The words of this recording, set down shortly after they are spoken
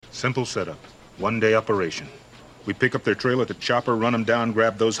Simple setup. One-day operation. We pick up their trail at the chopper, run them down,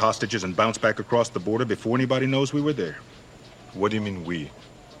 grab those hostages, and bounce back across the border before anybody knows we were there. What do you mean, we?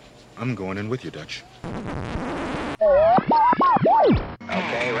 I'm going in with you, Dutch. Okay,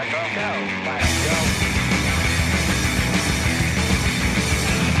 retro, go. Fire, go.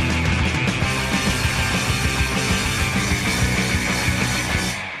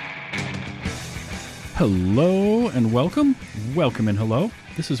 Hello and welcome. Welcome and hello.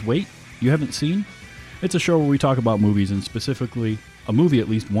 This is Wait, You Haven't Seen? It's a show where we talk about movies, and specifically a movie at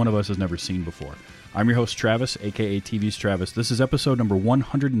least one of us has never seen before. I'm your host, Travis, aka TV's Travis. This is episode number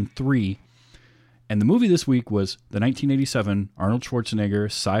 103, and the movie this week was the 1987 Arnold Schwarzenegger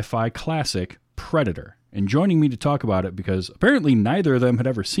sci-fi classic, Predator. And joining me to talk about it, because apparently neither of them had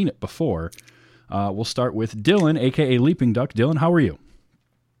ever seen it before, we'll start with Dylan, aka Leaping Duck. Dylan, how are you?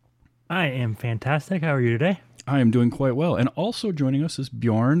 I am fantastic. How are you today? I am doing quite well. And also joining us is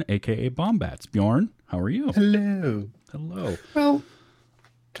Bjorn, a.k.a. Bombats. Bjorn, how are you? Hello. Hello. Well,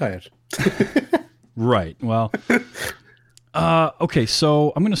 tired. Right. Well, okay,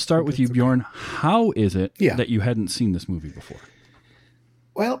 so I'm going to start with you, Bjorn. How is it that you hadn't seen this movie before?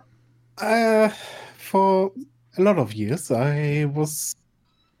 Well, for a lot of years, I was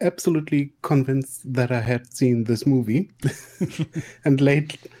absolutely convinced that I had seen this movie. and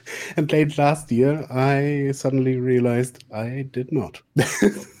late last year, I suddenly realized I did not.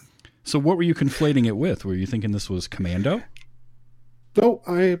 So what were you conflating it with? Were you thinking this was Commando? No,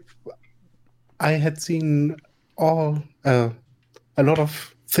 I had seen a lot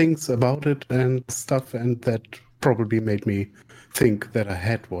of things about it and stuff, and that probably made me think that I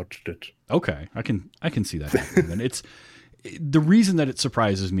had watched it. Okay, I can see that happening. And the reason that it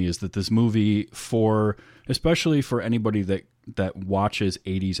surprises me is that this movie, especially for anybody that watches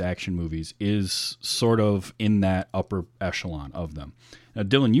 80s action movies, is sort of in that upper echelon of them. Now,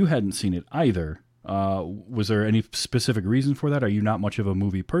 Dylan, you hadn't seen it either. Was there any specific reason for that? Are you not much of a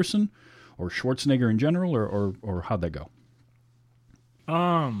movie person, or Schwarzenegger in general, or how'd that go?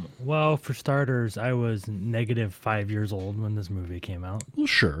 Well, for starters, I was negative 5 years old when this movie came out. Well,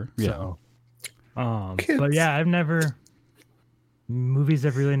 sure. Yeah. So, but yeah, movies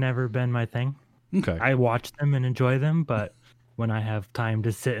have really never been my thing. Okay. I watch them and enjoy them, but when I have time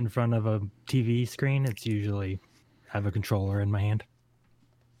to sit in front of a TV screen, it's usually have a controller in my hand.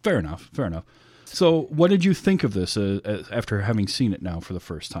 Fair enough. So what did you think of this after having seen it now for the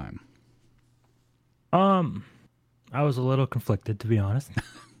first time? I was a little conflicted, to be honest.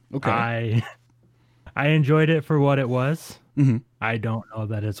 Okay. I enjoyed it for what it was. Mm-hmm. I don't know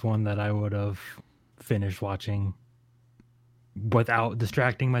that it's one that I would have finished watching without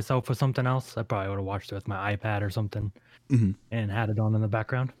distracting myself with something else. I probably would have watched it with my iPad or something and had it on in the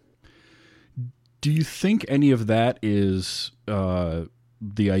background. Do you think any of that is the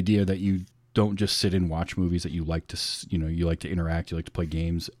idea that you don't just sit and watch movies, that you like to, you like to interact, you like to play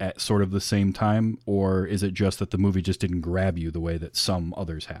games at sort of the same time? Or is it just that the movie just didn't grab you the way that some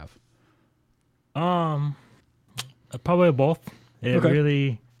others have? Probably both.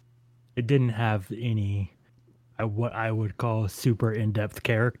 It didn't have any what I would call super in-depth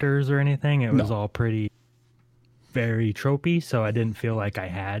characters or anything. It was all pretty very tropey, so I didn't feel like I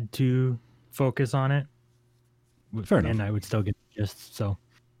had to focus on it. Fair enough. And I would still get the gist. So,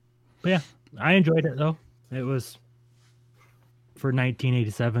 but yeah, I enjoyed it though. It was, for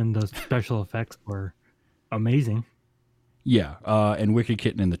 1987, those special effects were amazing. Yeah, and Wicked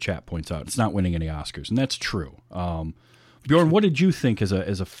Kitten in the chat points out it's not winning any Oscars, and that's true. Bjorn, what did you think as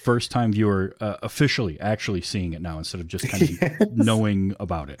a first-time viewer, officially actually seeing it now instead of just kind of knowing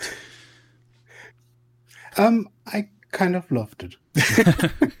about it? I kind of loved it.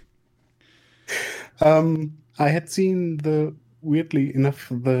 I had seen weirdly enough,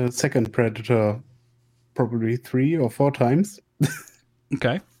 the second Predator probably 3 or 4 times.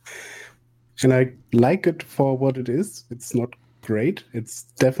 Okay. And I like it for what it is. It's not great. It's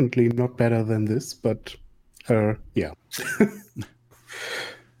definitely not better than this, but yeah.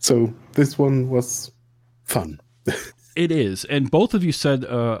 So this one was fun. It is. And both of you said,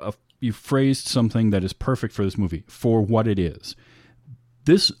 you phrased something that is perfect for this movie, for what it is.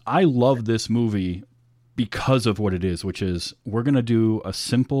 I love this movie because of what it is, which is we're going to do a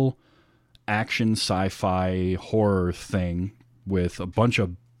simple action sci-fi horror thing with a bunch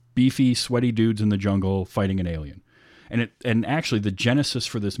of beefy, sweaty dudes in the jungle fighting an alien. And actually the genesis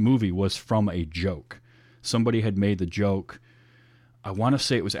for this movie was from a joke. Somebody had made the joke, I want to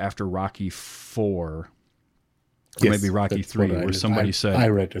say it was after Rocky 4, or maybe Rocky 3, where somebody said... I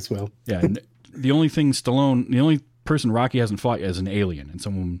read as well. Yeah, and the only person Rocky hasn't fought is an alien, and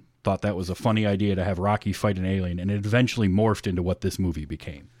someone thought that was a funny idea to have Rocky fight an alien, and it eventually morphed into what this movie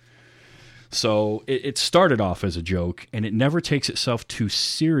became. So it started off as a joke, and it never takes itself too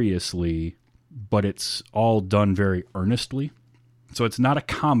seriously, but it's all done very earnestly. So it's not a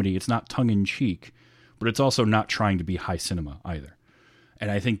comedy, it's not tongue-in-cheek, but it's also not trying to be high cinema either. And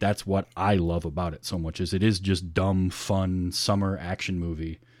I think that's what I love about it so much, is it is just dumb, fun, summer action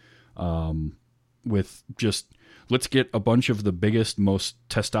movie with just, let's get a bunch of the biggest, most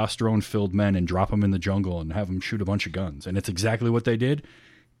testosterone-filled men and drop them in the jungle and have them shoot a bunch of guns. And it's exactly what they did,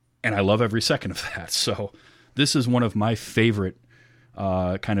 and I love every second of that. So this is one of my favorite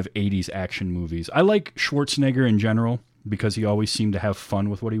kind of 80s action movies. I like Schwarzenegger in general because he always seemed to have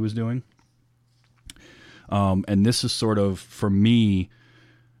fun with what he was doing. And this is sort of, for me,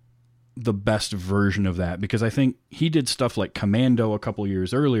 the best version of that, because I think he did stuff like Commando a couple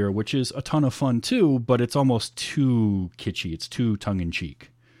years earlier, which is a ton of fun too, but it's almost too kitschy. It's too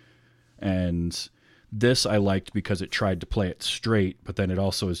tongue-in-cheek. And this I liked because it tried to play it straight, but then it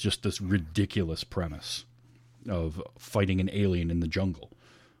also is just this ridiculous premise of fighting an alien in the jungle.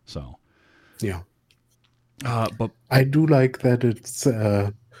 So, Yeah. but I do like that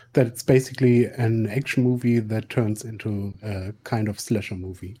it's basically an action movie that turns into a kind of slasher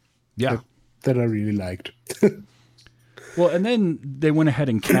movie. yeah. That I really liked. Well, and then they went ahead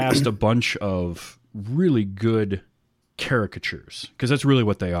and cast a bunch of really good caricatures, because that's really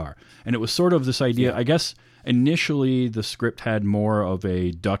what they are. And it was sort of this idea, I guess initially the script had more of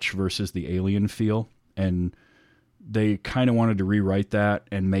a Dutch versus the alien feel, and they kind of wanted to rewrite that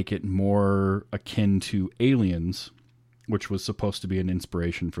and make it more akin to Aliens, which was supposed to be an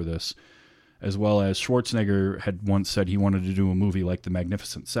inspiration for this, as well as Schwarzenegger had once said he wanted to do a movie like The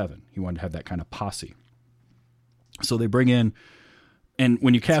Magnificent Seven. He wanted to have that kind of posse. So they bring in, and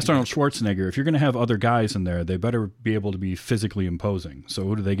when you cast Arnold Schwarzenegger, if you're going to have other guys in there, they better be able to be physically imposing. So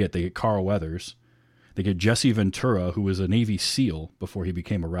who do they get? They get Carl Weathers. They get Jesse Ventura, who was a Navy SEAL before he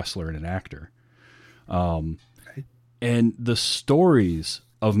became a wrestler and an actor. And the stories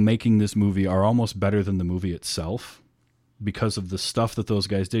of making this movie are almost better than the movie itself because of the stuff that those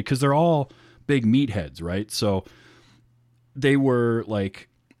guys did, because they're all big meatheads, right? So they were like,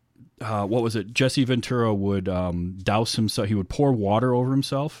 what was it? Jesse Ventura would douse himself. He would pour water over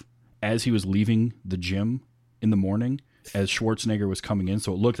himself as he was leaving the gym in the morning as Schwarzenegger was coming in.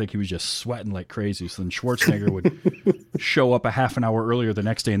 So it looked like he was just sweating like crazy. So then Schwarzenegger would show up a half an hour earlier the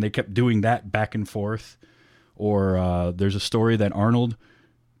next day, and they kept doing that back and forth. Or there's a story that Arnold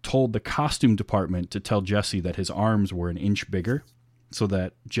told the costume department to tell Jesse that his arms were an inch bigger so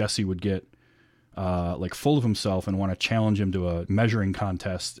that Jesse would get like full of himself and want to challenge him to a measuring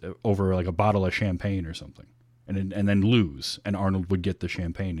contest over like a bottle of champagne or something, and then lose, and Arnold would get the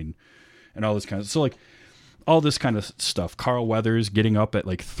champagne and all this kind of, so like all this kind of stuff. Carl Weathers getting up at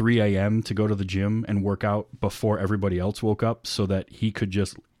like 3 a.m. to go to the gym and work out before everybody else woke up so that he could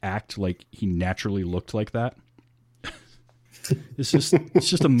just act like he naturally looked like that. It's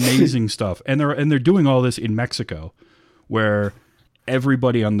just amazing stuff. And they're doing all this in Mexico, where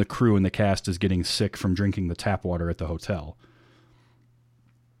everybody on the crew and the cast is getting sick from drinking the tap water at the hotel,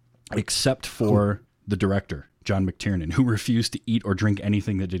 except for the director, John McTiernan, who refused to eat or drink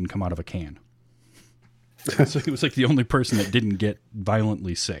anything that didn't come out of a can. So he was like the only person that didn't get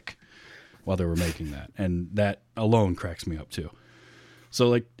violently sick while they were making that. And that alone cracks me up too. So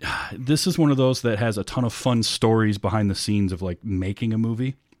like, this is one of those that has a ton of fun stories behind the scenes of like making a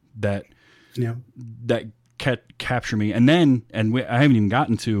movie that capture me. And then, I haven't even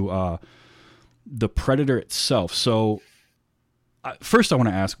gotten to the Predator itself. So first I want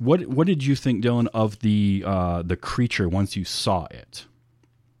to ask, what did you think, Dylan, of the creature once you saw it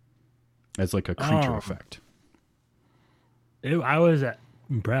as like a creature effect? I was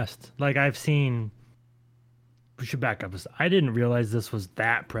impressed. Like we should back up. I didn't realize this was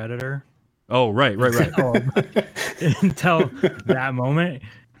that Predator. Oh, right. Until that moment.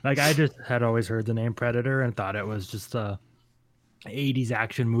 Like, I just had always heard the name Predator and thought it was just a 80s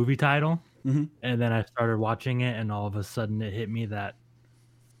action movie title. Mm-hmm. And then I started watching it, and all of a sudden it hit me that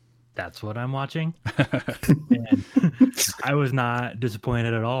that's what I'm watching. And I was not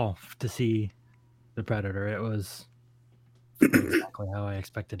disappointed at all to see the Predator. It was exactly how I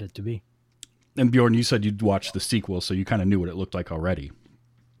expected it to be. And Bjorn, you said you'd watch the sequel, so you kind of knew what it looked like already.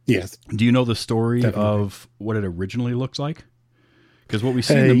 Yes. Do you know the story of what it originally looks like? Because what we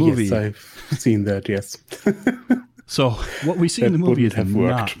see in the movie... Yes, I've seen that, yes. So what we see in the movie is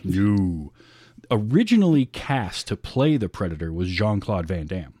not new. Originally cast to play the Predator was Jean-Claude Van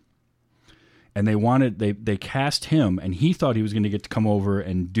Damme. And they cast him, and he thought he was going to get to come over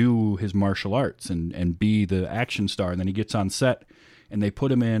and do his martial arts and be the action star. And then he gets on set, and they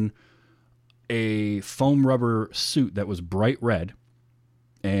put him in a foam rubber suit that was bright red,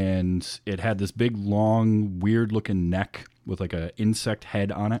 and it had this big, long, weird-looking neck with like an insect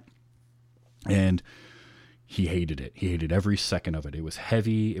head on it, and he hated it. He hated every second of it. It was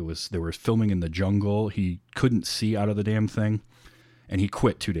heavy. They were filming in the jungle. He couldn't see out of the damn thing, and he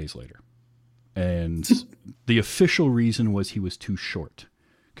quit 2 days later. And the official reason was he was too short,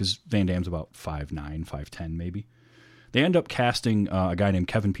 because Van Damme's about 5'9", 5'10", maybe. They end up casting a guy named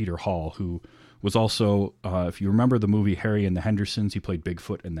Kevin Peter Hall, who was also, if you remember the movie Harry and the Hendersons, he played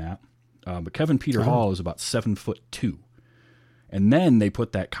Bigfoot in that. But Kevin Peter Hall is about 7'2", and then they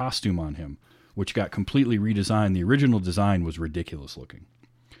put that costume on him, which got completely redesigned. The original design was ridiculous looking.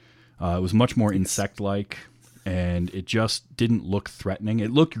 It was much more insect-like, and it just didn't look threatening.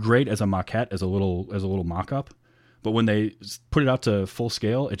 It looked great as a maquette, as a little mock-up, but when they put it out to full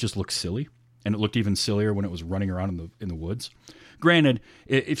scale, it just looked silly, and it looked even sillier when it was running around in the woods. Granted,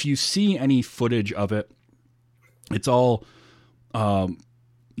 if you see any footage of it, it's all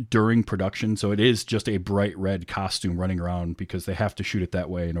during production, so it is just a bright red costume running around because they have to shoot it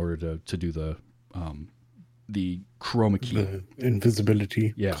that way in order to do the chroma key. The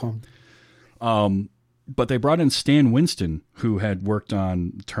invisibility. Yeah. But they brought in Stan Winston, who had worked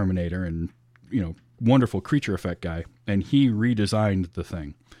on Terminator and, wonderful creature effect guy, and he redesigned the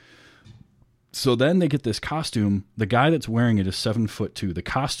thing. So then they get this costume. The guy that's wearing it is 7'2". The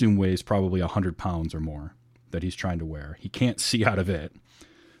costume weighs probably 100 pounds or more that he's trying to wear. He can't see out of it.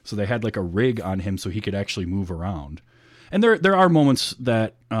 So they had like a rig on him so he could actually move around. And there are moments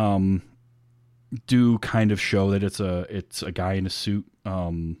that do kind of show that it's a guy in a suit,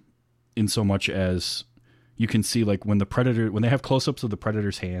 in so much as you can see, like, when they have close-ups of the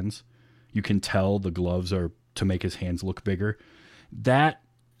Predator's hands, you can tell the gloves are to make his hands look bigger. That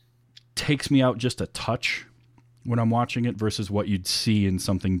takes me out just a touch when I'm watching it versus what you'd see in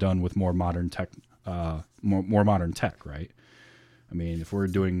something done with more modern tech, more modern tech, right? I mean, if we're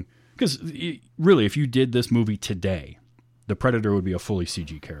doing, because really, if you did this movie today, the Predator would be a fully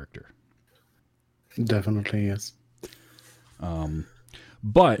CG character. Definitely, yes.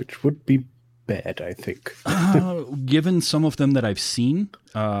 But which would be bad, I think. Given some of them that I've seen,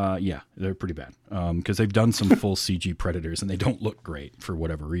 yeah, they're pretty bad. Because they've done some full CG Predators and they don't look great for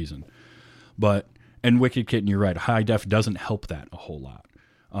whatever reason. And Wicked Kitten, you're right, high def doesn't help that a whole lot.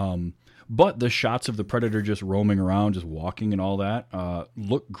 But the shots of the Predator just roaming around, just walking and all that,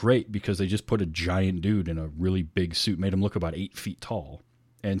 look great because they just put a giant dude in a really big suit, made him look about 8 feet tall.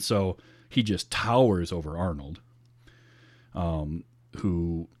 And so he just towers over Arnold,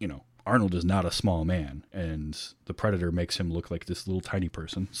 who, Arnold is not a small man, and the Predator makes him look like this little tiny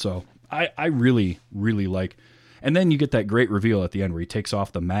person. So I really, really like. And then you get that great reveal at the end where he takes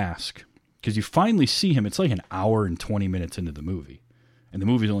off the mask, because you finally see him. It's like an hour and 20 minutes into the movie, and the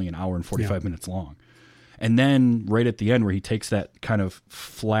movie's only an hour and 45 minutes long. And then right at the end where he takes that kind of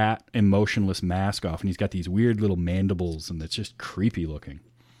flat, emotionless mask off, and he's got these weird little mandibles, and it's just creepy looking.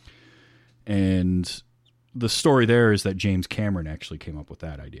 And the story there is that James Cameron actually came up with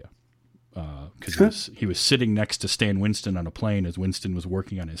that idea. Because he was sitting next to Stan Winston on a plane as Winston was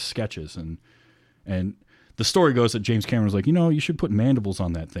working on his sketches. And the story goes that James Cameron was like, you should put mandibles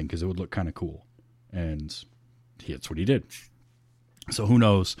on that thing because it would look kind of cool. And that's what he did. So who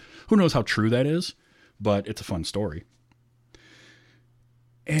knows how true that is, but it's a fun story.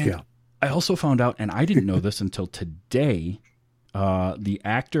 And yeah. I also found out, and I didn't know this until today,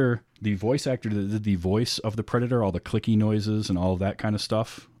 the voice actor that did the voice of the Predator, all the clicky noises and all of that kind of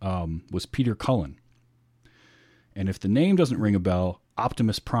stuff, was Peter Cullen. And if the name doesn't ring a bell,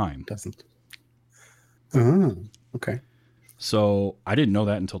 Optimus Prime. Doesn't. Oh, okay. So I didn't know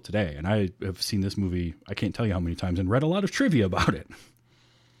that until today. And I have seen this movie, I can't tell you how many times, and read a lot of trivia about it.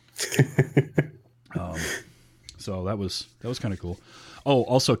 So that was kind of cool. Oh,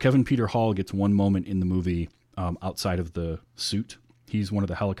 also Kevin Peter Hall gets one moment in the movie outside of the suit. He's one of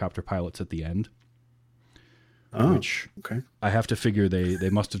the helicopter pilots at the end. Oh, which okay. I have to figure they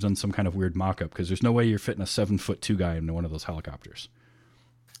must have done some kind of weird mock-up, because there's no way you're fitting a 7'2" guy into one of those helicopters.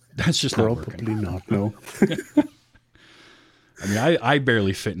 That's just probably not. No. I mean, I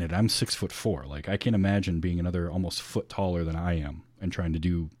barely fit in it. I'm 6'4". Like, I can't imagine being another almost foot taller than I am and trying to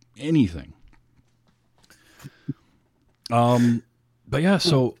do anything. But yeah,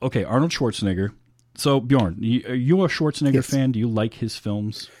 so okay, Arnold Schwarzenegger. So Bjorn, are you a Schwarzenegger fan? Do you like his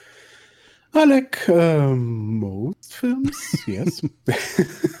films? I like most films. Yes.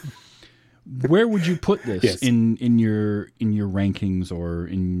 Where would you put this Yes. in your rankings, or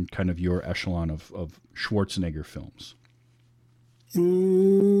in kind of your echelon of Schwarzenegger films?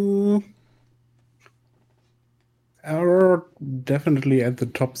 Are definitely at the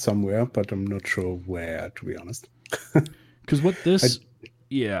top somewhere, but I'm not sure where, to be honest. Because what this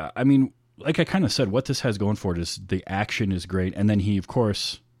Yeah, I mean, like I kind of said, what this has going for it is the action is great, and then he, of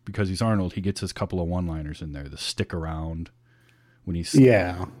course, because he's Arnold, he gets his couple of one-liners in there. The stick around when he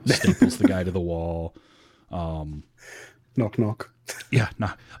staples the guy to the wall. Knock knock. Yeah,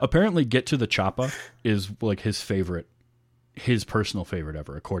 nah. Apparently, Get to the Choppa is like his personal favorite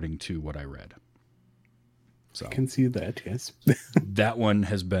ever, according to what I read. So I can see that, yes. that one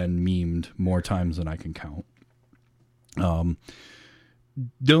has been memed more times than I can count.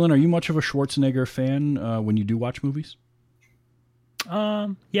 Dylan, are you much of a Schwarzenegger fan when you do watch movies?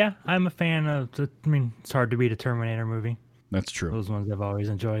 Yeah, I'm a fan of. I mean, it's hard to beat a Terminator movie. That's true. Those ones I've always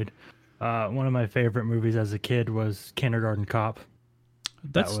enjoyed. One of my favorite movies as a kid was Kindergarten Cop.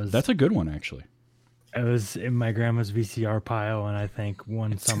 That's a good one, actually. It was in my grandma's VCR pile, and I think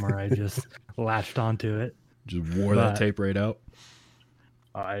one summer I just latched onto it. Just wore that tape right out.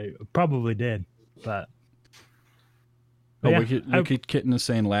 I probably did, but. Wicked Kitten is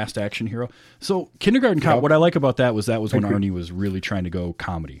saying Last Action Hero. So Kindergarten Cop, what I like about that was when Arnie was really trying to go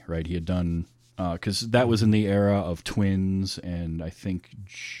comedy, right? He had done, because that was in the era of Twins, and I think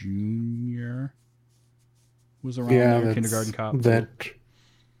Junior was around there, Kindergarten Cop.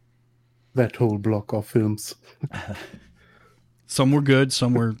 That whole block of films. Some were good,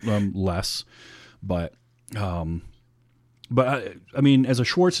 some were less. But I mean, as a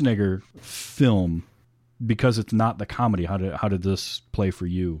Schwarzenegger film, because it's not the comedy, how did this play for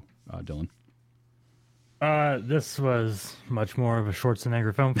you, Dylan? This was much more of a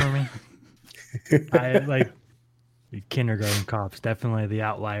Schwarzenegger film for me. I like Kindergarten Cop's definitely the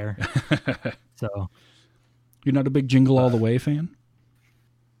outlier. So you're not a big Jingle All the Way fan?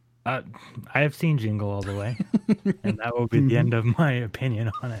 I have seen Jingle All the Way, and that will be the end of my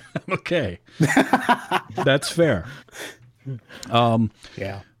opinion on it. Okay, that's fair.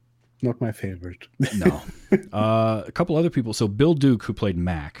 Yeah. Not my favorite. No. A couple other people. So Bill Duke, who played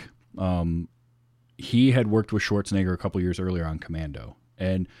Mac, he had worked with Schwarzenegger a couple years earlier on Commando.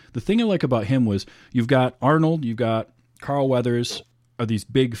 And the thing I like about him was you've got Arnold, you've got Carl Weathers, are these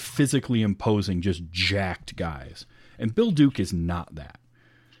big, physically imposing, just jacked guys. And Bill Duke is not that.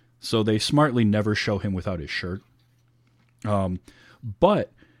 So they smartly never show him without his shirt.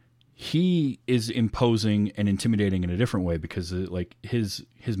 But he is imposing and intimidating in a different way because like his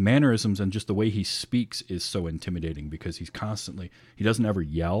mannerisms and just the way he speaks is so intimidating because he doesn't ever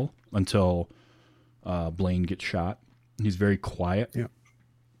yell until Blaine gets shot. He's very quiet. Yeah.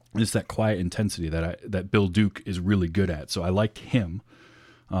 And it's that quiet intensity that Bill Duke is really good at. So I liked him.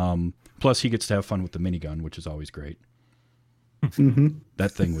 Plus he gets to have fun with the minigun, which is always great. Mm-hmm.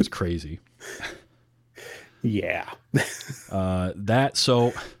 That thing was crazy. Yeah.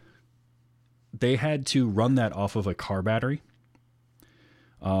 So they had to run that off of a car battery.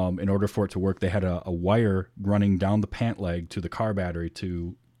 In order for it to work, they had a wire running down the pant leg to the car battery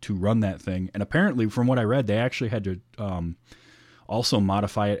to run that thing. And apparently, from what I read, they actually had to also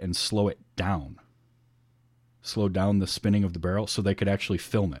modify it and slow down the spinning of the barrel so they could actually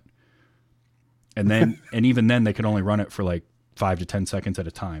film it. And then, and even then, they could only run it for like 5 to 10 seconds at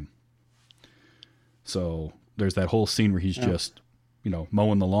a time. So there's that whole scene where he's just,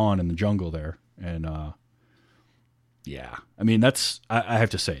 mowing the lawn in the jungle there. And, yeah, I mean, I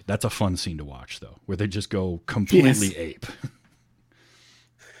have to say, that's a fun scene to watch, though, where they just go completely ape.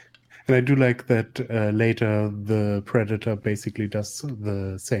 And I do like that later the Predator basically does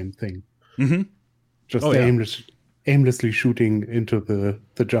the same thing. Mm-hmm. Just aimlessly shooting into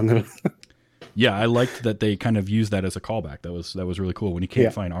the jungle. Yeah, I liked that they kind of used that as a callback. That was really cool when he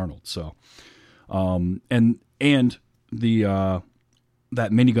can't find Arnold. So, and the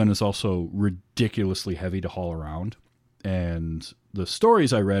that minigun is also ridiculously heavy to haul around. And the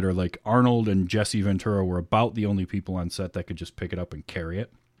stories I read are like Arnold and Jesse Ventura were about the only people on set that could just pick it up and carry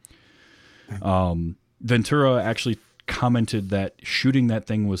it. Ventura actually commented that shooting that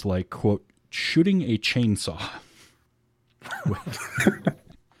thing was like, quote, shooting a chainsaw.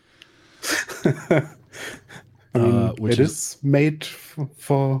 It is made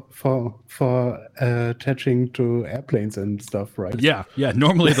for attaching to airplanes and stuff, right? Yeah.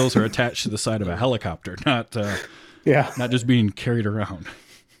 Normally those are attached to the side of a helicopter, not just being carried around.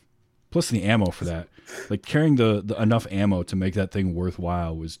 Plus the ammo for that, like carrying the enough ammo to make that thing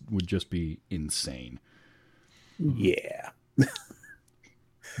worthwhile would just be insane. Yeah.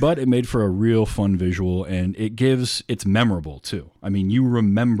 But it made for a real fun visual, and it's memorable too. I mean, you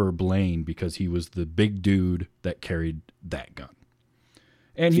remember Blaine because he was the big dude that carried that gun.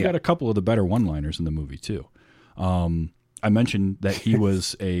 And he got a couple of the better one-liners in the movie too. I mentioned that he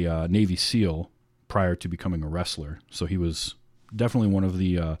was a Navy SEAL prior to becoming a wrestler, so he was definitely one of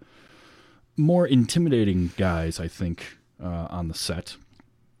the more intimidating guys, I think, on the set.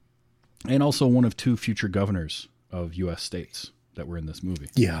 and also one of 2 future governors of U.S. states that were in this movie.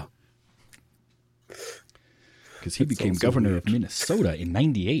 Yeah. Because he That's became also governor weird. of Minnesota in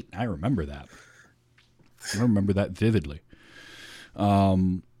 98. I remember that. I remember that vividly.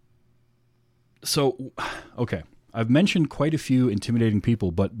 So, okay. I've mentioned quite a few intimidating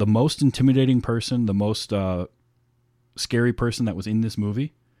people, but the most intimidating person, the most scary person that was in this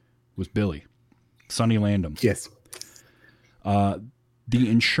movie was Billy, Sonny Landham. Yes. The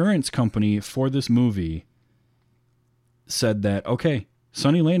insurance company for this movie said that, okay,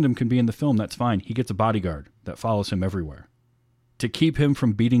 Sonny Landham can be in the film. That's fine. He gets a bodyguard that follows him everywhere to keep him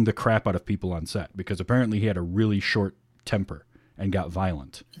from beating the crap out of people on set, because apparently he had a really short temper and got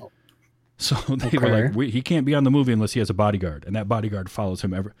violent. So they were like, he can't be on the movie unless he has a bodyguard, and that bodyguard follows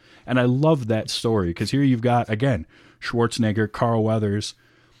him ever. And I love that story, because here you've got, again, Schwarzenegger, Carl Weathers,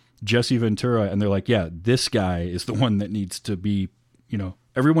 Jesse Ventura, and they're like, yeah, this guy is the one that needs to be,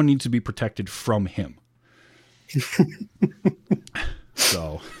 everyone needs to be protected from him.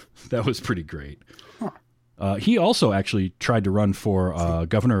 So that was pretty great. He also actually tried to run for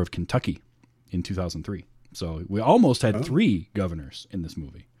governor of Kentucky in 2003. So we almost had 3 governors in this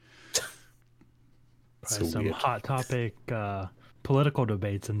movie. Probably So some weird. hot topic political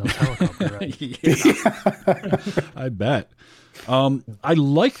debates in those helicopter rides. Yeah. I bet. I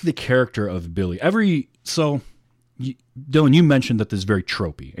like the character of Billy. Dylan, you mentioned that this is very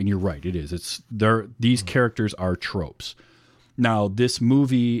tropey, and you're right. It is. These characters are tropes. Now, this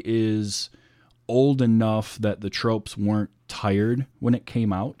movie is old enough that the tropes weren't tired when it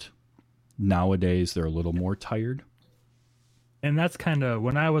came out. Nowadays, they're a little more tired. And that's kind of,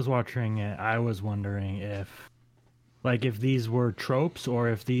 when I was watching it, I was wondering if these were tropes or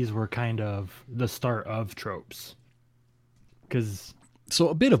if these were kind of the start of tropes. Because So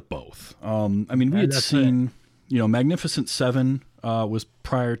a bit of both. We had that's seen, Magnificent Seven was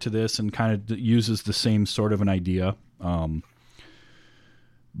prior to this and kind of uses the same sort of an idea.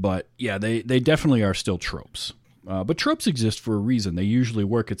 But yeah, they definitely are still tropes. But tropes exist for a reason. They usually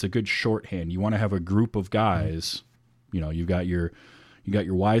work. It's a good shorthand. You want to have a group of guys. You've got your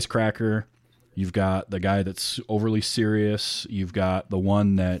wisecracker. You've got the guy that's overly serious. You've got the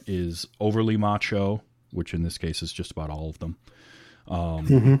one that is overly macho, which in this case is just about all of them.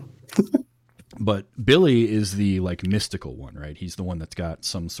 But Billy is the mystical one, right? He's the one that's got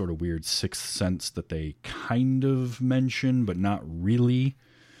some sort of weird sixth sense that they kind of mention, but not really.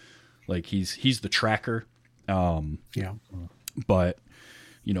 He's the tracker. Yeah. But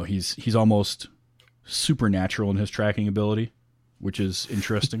he's almost supernatural in his tracking ability, which is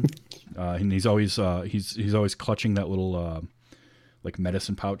interesting. And he's always clutching that little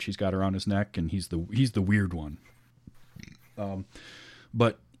medicine pouch he's got around his neck, and he's the weird one.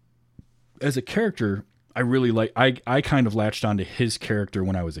 But as a character, I really I kind of latched onto his character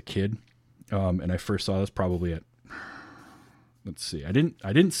when I was a kid, and I first saw this probably at, let's see, I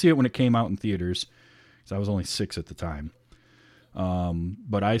didn't see it when it came out in theaters because I was only 6 at the time.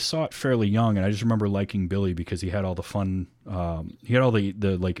 But I saw it fairly young, and I just remember liking Billy because he had all the fun, he had all the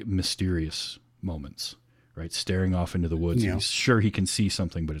mysterious moments, right? Staring off into the woods. Yeah. He's sure he can see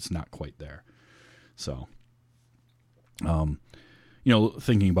something, but it's not quite there. So,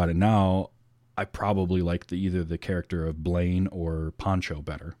 thinking about it now, I probably like either the character of Blaine or Pancho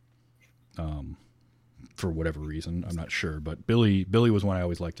better. For whatever reason, I'm not sure, but Billy was one I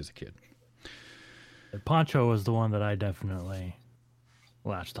always liked as a kid. Poncho was the one that I definitely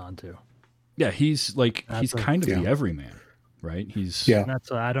latched onto. Yeah, he's kind of the yeah. everyman, right? He's Yeah.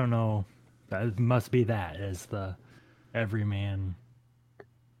 That's I don't know. That must be that as the everyman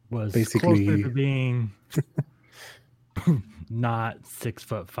was Basically- closer to being not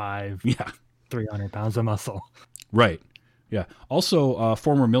 6'5", yeah, 300 pounds of muscle. right. Yeah. Also,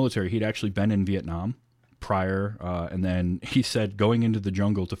 former military. He'd actually been in Vietnam prior, and then he said going into the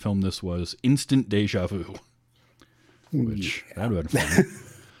jungle to film this was instant deja vu, which that would have been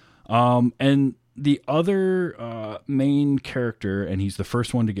fun. And the other main character, and he's the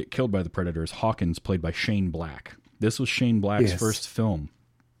first one to get killed by the Predator, is Hawkins, played by Shane Black. This was Shane Black's Yes. first film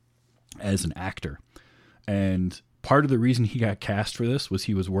as an actor, and part of the reason he got cast for this was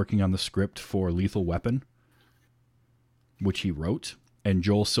he was working on the script for Lethal Weapon, which he wrote, and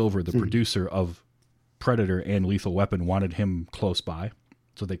Joel Silver, the producer of Predator and Lethal Weapon, wanted him close by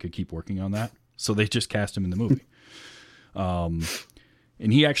so they could keep working on that. So they just cast him in the movie. And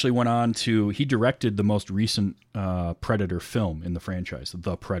he actually went on he directed the most recent Predator film in the franchise,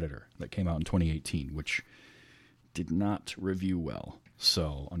 The Predator, that came out in 2018, which did not review well.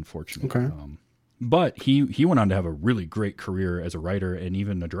 So, unfortunately. Okay. But he went on to have a really great career as a writer and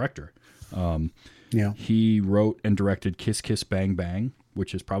even a director. Yeah. He wrote and directed Kiss Kiss Bang Bang,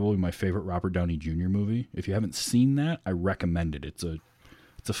 which is probably my favorite Robert Downey Jr. movie. If you haven't seen that, I recommend it. It's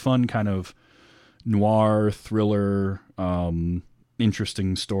a fun kind of noir thriller,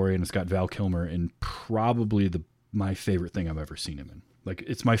 interesting story, and it's got Val Kilmer in probably my favorite thing I've ever seen him in. Like,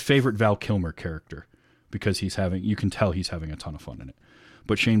 it's my favorite Val Kilmer character because you can tell he's having a ton of fun in it.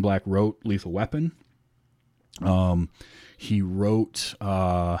 But Shane Black wrote Lethal Weapon. He wrote,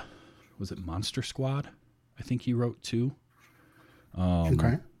 was it Monster Squad? I think he wrote too.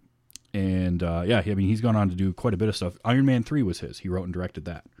 Okay. And he's gone on to do quite a bit of stuff. Iron Man 3 was his. He wrote and directed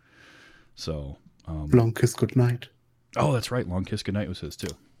that. So, Long Kiss Goodnight. Oh, that's right. Long Kiss Goodnight was his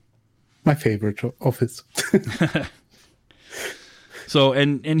too. My favorite of his. So,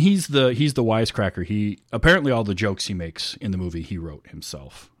 and he's the wisecracker. He apparently all the jokes he makes in the movie he wrote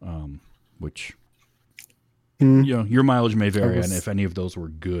himself, which your mileage may vary on if any of those were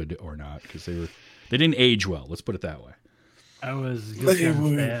good or not, because they didn't age well. Let's put it that way. I was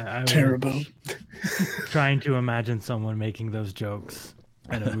terrible. Trying to imagine someone making those jokes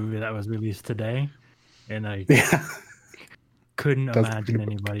in a movie that was released today, and I couldn't imagine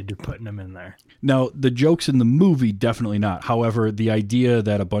anybody putting them in there. Now, the jokes in the movie, definitely not. However, the idea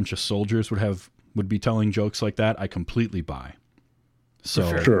that a bunch of soldiers would be telling jokes like that, I completely buy.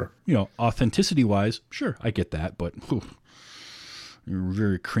 So, sure. Authenticity-wise, sure, I get that, but you're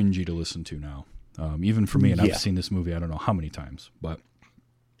very cringy to listen to now. Even for me, and I've seen this movie I don't know how many times, but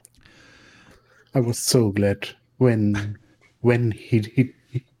I was so glad when he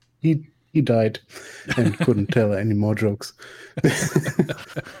died and couldn't tell any more jokes.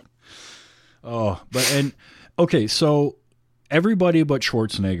 So everybody but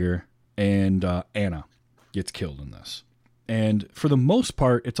Schwarzenegger and Anna gets killed in this. And for the most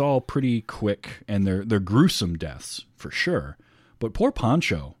part, it's all pretty quick, and they're gruesome deaths for sure. But poor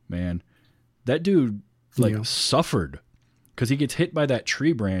Pancho, man, that dude suffered because he gets hit by that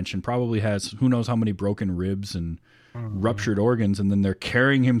tree branch and probably has who knows how many broken ribs and ruptured organs, and then they're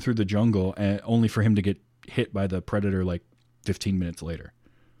carrying him through the jungle, only for him to get hit by the predator like 15 minutes later.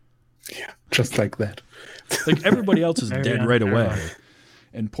 Yeah, just like that. Like everybody else is dead right away.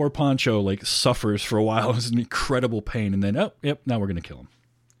 And poor Pancho suffers for a while. It's an incredible pain. And then, now we're going to kill him.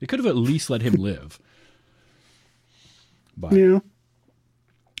 They could have at least let him live. But, Bjorn,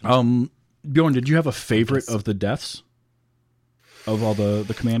 did you have a favorite of the deaths of all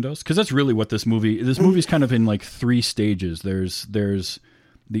the commandos? Because that's really what this movie's kind of in like 3 stages. There's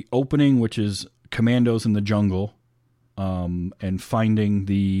the opening, which is commandos in the jungle, and finding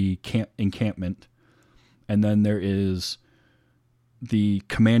the encampment. And then there is the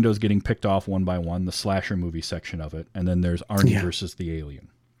commandos getting picked off one by one, the slasher movie section of it. And then there's Arnie versus the alien.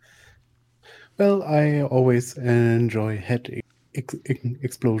 Well, I always enjoy head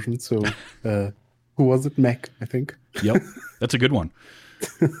explosions. So, who was it? Mac, I think. Yep. That's a good one.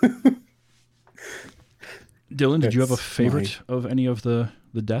 Dylan, did you have a favorite of any of the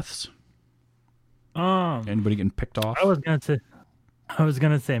deaths? Anybody getting picked off? I was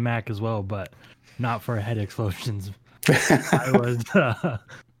gonna say Mac as well, but not for head explosions. I was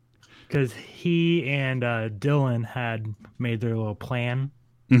because he and Dylan had made their little plan,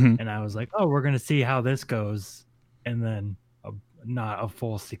 and I was like, "Oh, we're gonna see how this goes," and then not a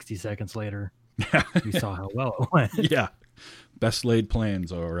full 60 seconds later, we saw how well it went. Yeah, best laid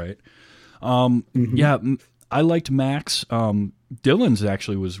plans. All right. Yeah, I liked Max. Dylan's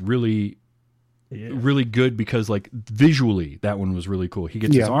actually was really good because visually that one was really cool. He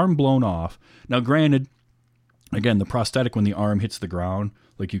gets his arm blown off. Now, granted, again, the prosthetic when the arm hits the ground,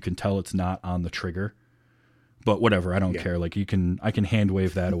 you can tell it's not on the trigger. But whatever, I don't care. I can hand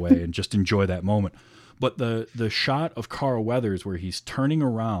wave that away and just enjoy that moment. But the shot of Carl Weathers where he's turning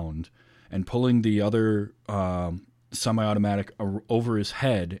around and pulling the other semi-automatic over his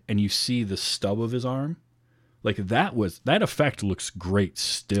head, and you see the stub of his arm, that effect looks great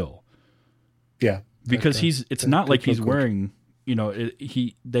still. Yeah, because it's not like he's wearing,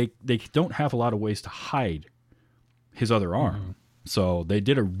 they don't have a lot of ways to hide his other arm. So they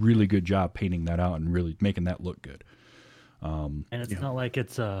did a really good job painting that out and really making that look good. And it's not like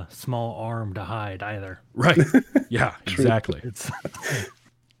it's a small arm to hide either. Right. Yeah, exactly. It's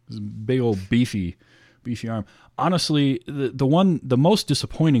big old beefy arm. Honestly, the most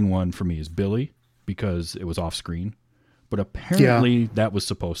disappointing one for me is Billy, because it was off screen. But apparently that was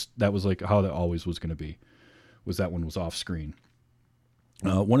how that always was going to be, was that one was off screen.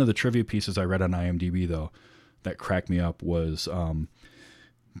 One of the trivia pieces I read on IMDb, though, that cracked me up was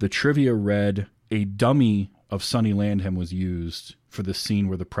the trivia read a dummy of Sonny Landham was used for the scene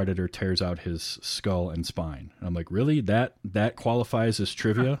where the Predator tears out his skull and spine. And I'm like, really? That qualifies as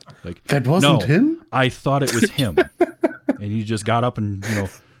trivia? That wasn't him? I thought it was him. and he just got up and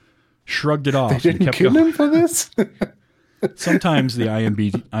shrugged it off. They and didn't kept kill going. him for this? Sometimes the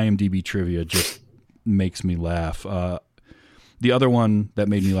IMDb trivia just makes me laugh. The other one that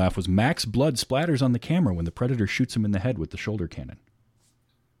made me laugh was Mac's blood splatters on the camera when the Predator shoots him in the head with the shoulder cannon.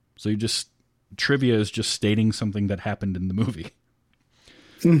 So trivia is just stating something that happened in the movie.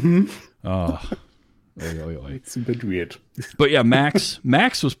 Mm-hmm. It's a bit weird. But yeah,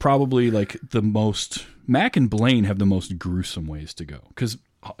 Max was probably like the most. Mac and Blaine have the most gruesome ways to go because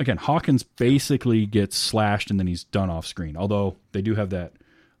again, Hawkins basically gets slashed and then he's done off screen. Although they do have that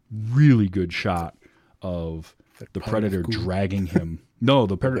really good shot of the Predator dragging him. No,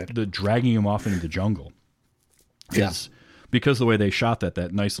 the dragging him off into the jungle. Yeah. Because the way they shot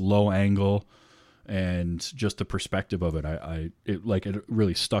that nice low angle and just the perspective of it, it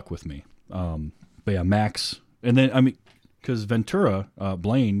really stuck with me. But yeah, Max, and then because Ventura,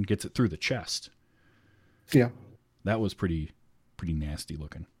 Blaine gets it through the chest. Yeah, that was pretty nasty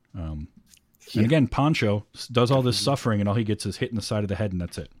looking. And again, Pancho does all this suffering, and all he gets is hit in the side of the head, and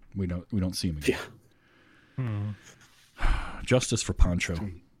that's it. We don't see him again. Yeah. Justice for Pancho.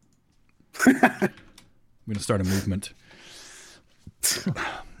 I'm going to start a movement.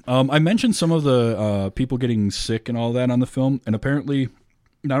 I mentioned some of the people getting sick and all that on the film, and apparently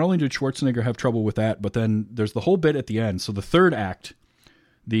not only did Schwarzenegger have trouble with that, but then there's the whole bit at the end. So the third act,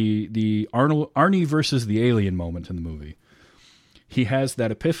 the Arnie versus the alien moment in the movie, he has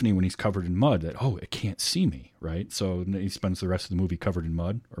that epiphany when he's covered in mud that, it can't see me, right? So he spends the rest of the movie covered in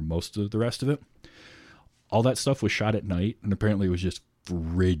mud, or most of the rest of it. All that stuff was shot at night, and apparently it was just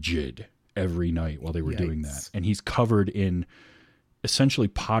frigid every night while they were doing that. And he's covered in essentially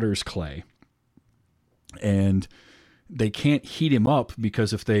potter's clay. And they can't heat him up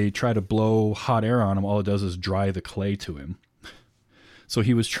because if they try to blow hot air on him, all it does is dry the clay to him. So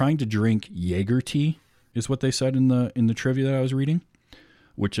he was trying to drink Jaeger tea, is what they said in the trivia that I was reading,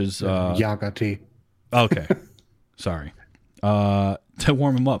 which is Jaeger tea. Okay, sorry. To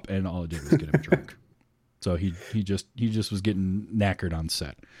warm him up, and all it did was get him drunk. So he just was getting knackered on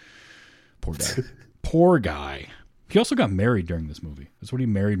set. Poor guy. Poor guy. He also got married during this movie. That's when he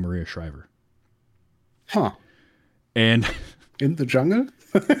married Maria Shriver. Huh. And in the jungle?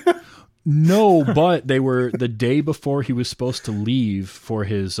 No, but they were the day before he was supposed to leave for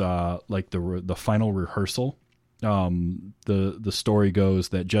his the final rehearsal. The story goes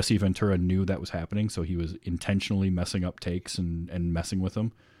that Jesse Ventura knew that was happening, so he was intentionally messing up takes and messing with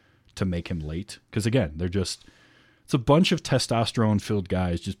them to make him late. Because again, it's a bunch of testosterone-filled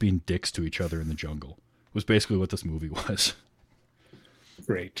guys just being dicks to each other in the jungle. Was basically what this movie was.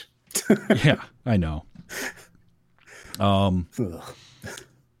 Great. Yeah, I know.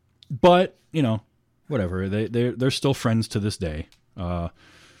 But whatever. They're still friends to this day. So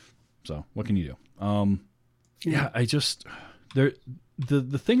what can you do? Yeah,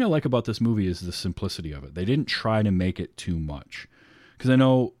 the thing I like about this movie is the simplicity of it. They didn't try to make it too much. Because I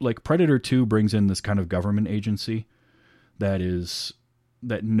know, like, Predator 2 brings in this kind of government agency that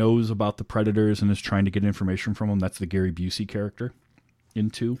knows about the predators and is trying to get information from them. That's the Gary Busey character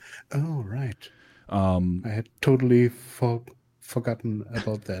in 2. Oh, right. I had totally forgotten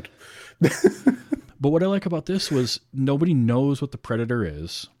about that. But what I like about this was nobody knows what the Predator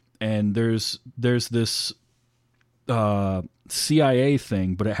is, and there's this CIA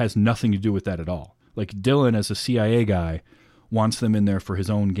thing, but it has nothing to do with that at all. Like, Dylan, as a CIA guy, wants them in there for his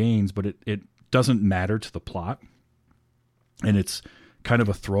own gains, but it doesn't matter to the plot, and it's kind of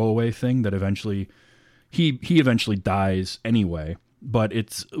a throwaway thing that eventually he eventually dies anyway. But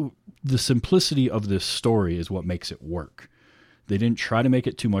it's the simplicity of this story is what makes it work. They didn't try to make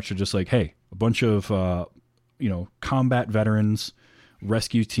it too much. They're just like, hey, a bunch of combat veterans,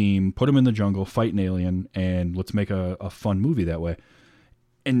 rescue team, put them in the jungle, fight an alien, and let's make a fun movie that way.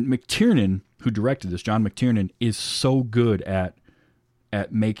 And McTiernan, who directed this, John McTiernan, is so good at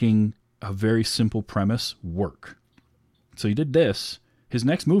making a very simple premise work. So he did this. His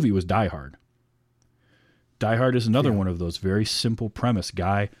next movie was Die Hard. Die Hard is another one of those very simple premise.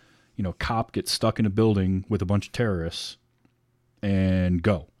 Guy, cop gets stuck in a building with a bunch of terrorists and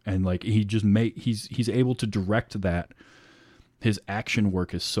go. And like he's able to direct that. His action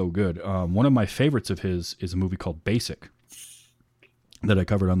work is so good. One of my favorites of his is a movie called Basic that I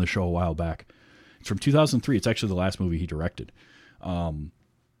covered on the show a while back. It's from 2003. It's actually the last movie he directed. And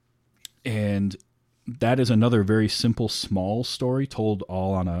that is another very simple, small story told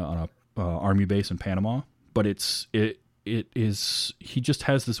all on a army base in Panama. But he just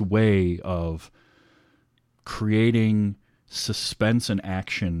has this way of creating suspense and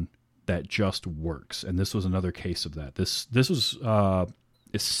action that just works. And this was another case of that. This was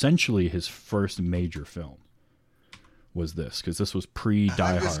essentially his first major film, was this, because this was pre Die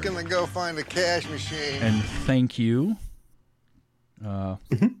Hard. I'm just gonna go find a cash machine. And thank you.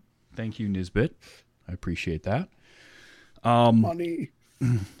 Thank you, Nisbet. I appreciate that. Money.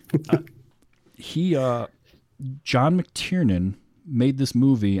 John McTiernan made this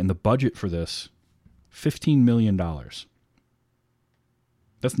movie, and the budget for this, $15 million.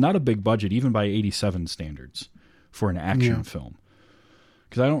 That's not a big budget, even by 87 standards, for an action film.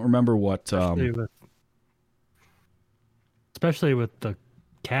 Because I don't remember what... Especially with the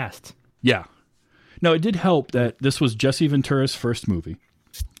cast. Yeah. No, it did help that this was Jesse Ventura's first movie,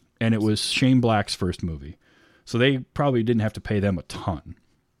 and it was Shane Black's first movie. So they probably didn't have to pay them a ton.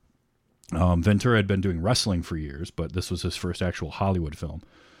 Ventura had been doing wrestling for years, but this was his first actual Hollywood film.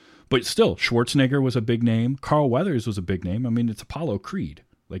 But still, Schwarzenegger was a big name. Carl Weathers was a big name. I mean, it's Apollo Creed.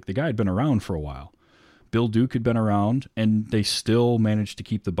 Like, the guy had been around for a while. Bill Duke had been around, and they still managed to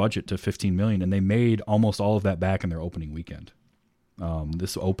keep the budget to $15 million, and they made almost all of that back in their opening weekend.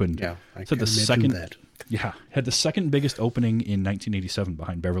 This opened... Yeah, I had can the imagine second, that. Yeah, had the second biggest opening in 1987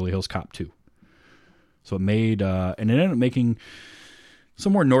 behind Beverly Hills Cop 2. So it made... and it ended up making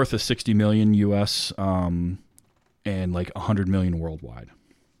somewhere north of 60 million US and like 100 million worldwide,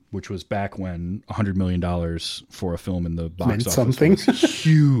 which was back when $100 million for a film in the box Meant office something. was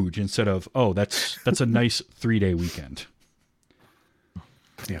huge, instead of, oh, that's a nice 3-day weekend.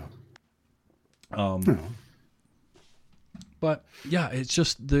 Yeah. But yeah, it's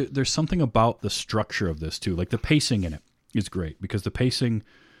just there's something about the structure of this too. Like, the pacing in it is great, because the pacing,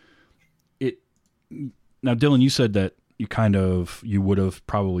 now Dylan, you said that you would have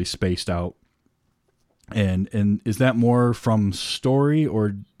probably spaced out. And is that more from story,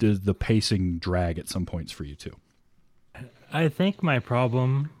 or does the pacing drag at some points for you too? I think my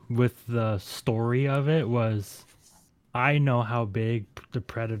problem with the story of it was I know how big the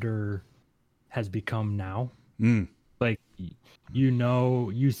Predator has become now. Like,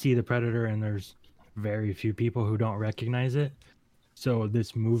 you see the Predator and there's very few people who don't recognize it. So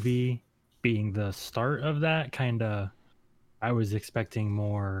this movie being the start of that, I was expecting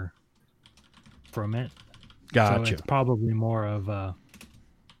more from it. Gotcha. So it's probably more of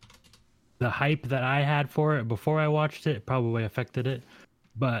the hype that I had for it before I watched it probably affected it.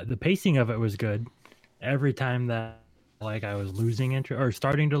 But the pacing of it was good. Every time that I was losing interest or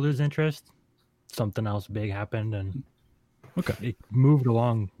starting to lose interest, something else big happened, and it moved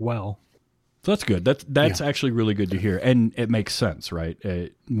along well. So that's good. That's actually really good to hear, and it makes sense, right?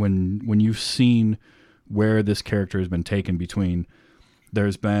 When you've seen where this character has been taken between,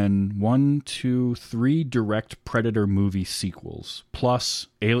 there's been 1, 2, 3 direct Predator movie sequels, plus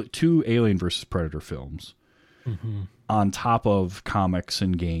 2 Alien vs. Predator films, on top of comics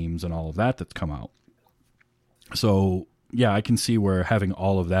and games and all of that that's come out. So yeah, I can see where having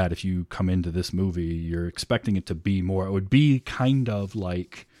all of that, if you come into this movie, you're expecting it to be more. It would be kind of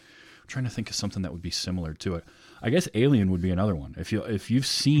like, I'm trying to think of something that would be similar to it. I guess Alien would be another one. If you've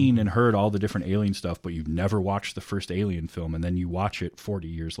seen and heard all the different Alien stuff, but you've never watched the first Alien film, and then you watch it 40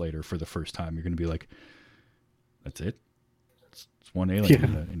 years later for the first time, you're going to be like, that's it? It's one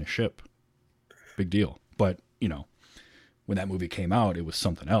alien in a ship. Big deal. But, when that movie came out, it was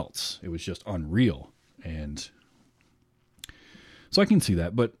something else. It was just unreal. And so I can see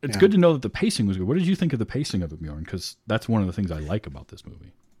that. But it's good to know that the pacing was good. What did you think of the pacing of it, Bjorn? Because that's one of the things I like about this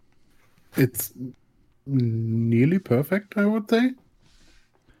movie. It's nearly perfect, I would say.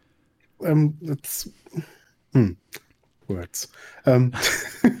 It's words.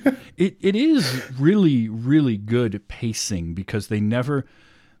 It is really, really good pacing, because it never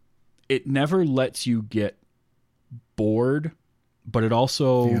lets you get bored, but it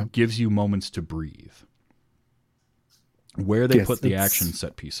also gives you moments to breathe. Where they put the action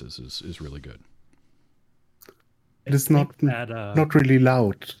set pieces is really good. It is not really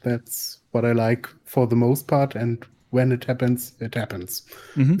loud. That's what I like for the most part, and when it happens, it happens.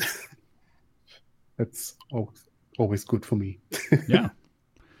 Mm-hmm. That's always good for me. Yeah.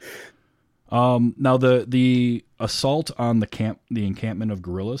 Now the assault on the encampment of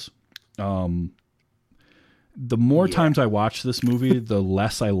guerrillas. The more times I watch this movie, the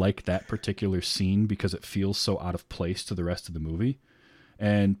less I like that particular scene, because it feels so out of place to the rest of the movie.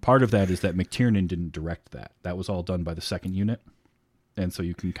 And part of that is that McTiernan didn't direct that. That was all done by the second unit. And so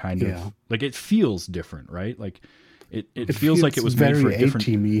you can kind of it feels different, right? Like it feels like it was made for a different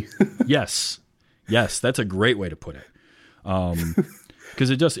A-teamy. Yes. That's a great way to put it. Because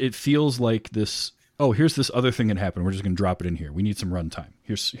it feels like this, oh, here's this other thing that happened. We're just going to drop it in here. We need some runtime.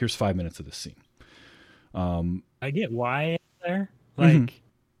 Here's 5 minutes of this scene. I get why it's there. Like,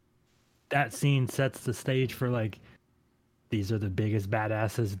 that scene sets the stage for, these are the biggest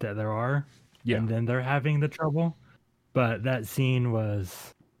badasses that there are. Yeah. And then they're having the trouble. But that scene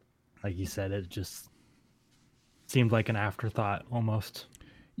was, like you said, it just seemed like an afterthought almost.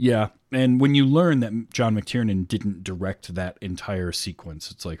 Yeah, and when you learn that John McTiernan didn't direct that entire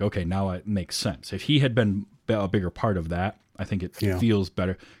sequence, it's like, okay, now it makes sense. If he had been a bigger part of that, I think it feels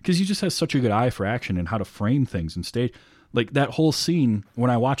better. Because he just has such a good eye for action and how to frame things and stage. Like, that whole scene,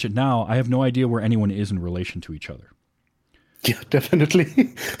 when I watch it now, I have no idea where anyone is in relation to each other. Yeah, definitely.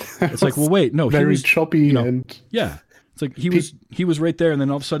 It's like, well, wait, no, very he was choppy and yeah. It's like he was right there, and then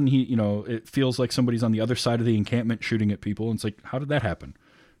all of a sudden it feels like somebody's on the other side of the encampment shooting at people, and it's like, how did that happen?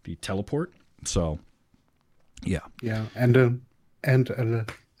 Did he teleport? So, yeah, and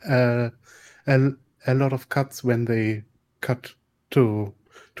a lot of cuts when they cut to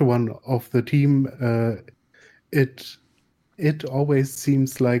one of the team. It always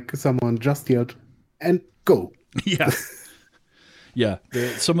seems like someone just yelled and go. yeah, yeah.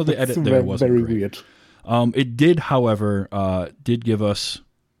 Some of the edit It's there wasn't very great. weird. It did, however, did give us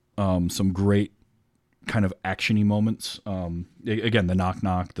some great kind of actiony moments. Again, the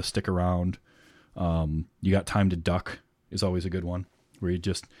knock, the stick around. You got time to duck is always a good one, where you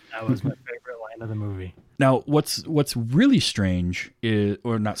just. That was my favorite line of the movie. Now, what's really strange is,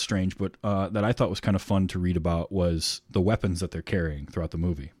 or not strange, but that I thought was kind of fun to read about was the weapons that they're carrying throughout the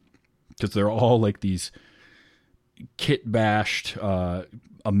movie, because they're all like these kit bashed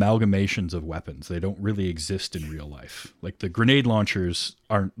amalgamations of weapons. They don't really exist in real life. Like the grenade launchers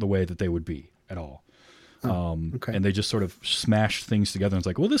aren't the way that they would be at all. Okay. And they just sort of smashed things together. And it's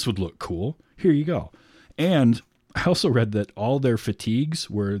like, well, this would look cool. Here you go. And I also read that all their fatigues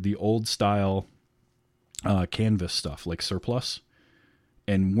were the old style canvas stuff, like surplus,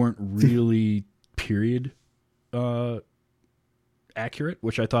 and weren't really period accurate,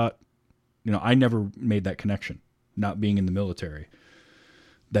 which I thought, I never made that connection, not being in the military,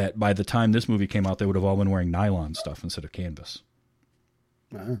 that by the time this movie came out, they would have all been wearing nylon stuff instead of canvas.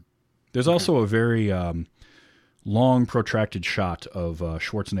 There's also a very long, protracted shot of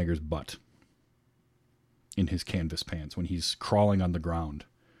Schwarzenegger's butt in his canvas pants when he's crawling on the ground.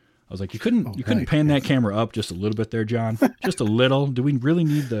 I was like, you couldn't pan that camera up just a little bit there, John? Just a little? Do we really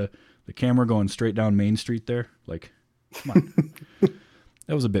need the camera going straight down Main Street there? Like, come on.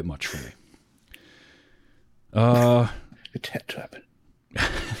 That was a bit much for me. It had to happen.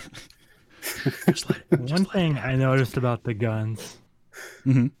 One thing I noticed about the guns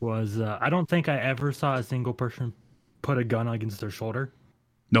was I don't think I ever saw a single person put a gun against their shoulder.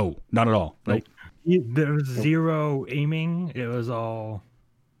 No, not at all. Like there was zero aiming. It was all.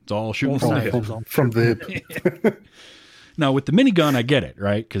 It's all shooting from the hip. From the hip. Now, with the minigun, I get it,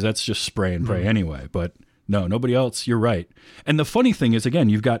 right? Because that's just spray and pray anyway. But no, nobody else. You're right. And the funny thing is, again,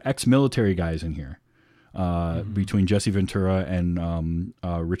 you've got ex-military guys in here between Jesse Ventura and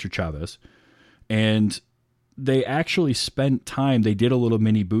Richard Chavez. And they actually spent time. They did a little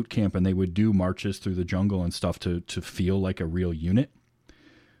mini boot camp, and they would do marches through the jungle and stuff to feel like a real unit.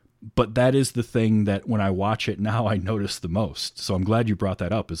 But that is the thing that when I watch it now, I notice the most. So I'm glad you brought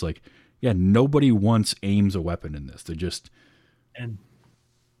that up. Is like, yeah, nobody once aims a weapon in this. They just. And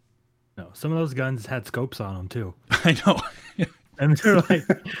no, some of those guns had scopes on them too. I know. And they're like,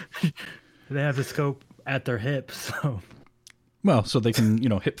 they have the scope at their hips. So. Well, so they can,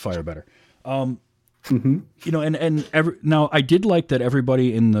 hip fire better. Now I did like that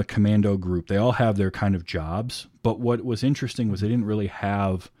everybody in the commando group, they all have their kind of jobs. But what was interesting was they didn't really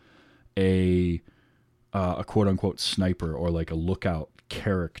have a quote unquote sniper or like a lookout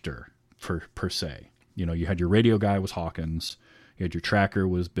character per se. You had your radio guy was Hawkins, you had your tracker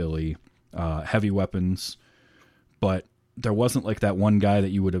was Billy, heavy weapons, but there wasn't like that one guy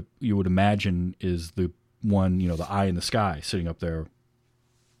that you would imagine is the one, the eye in the sky sitting up there,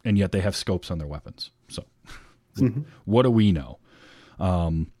 and yet they have scopes on their weapons. So what do we know?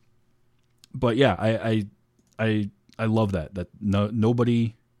 But yeah, I love that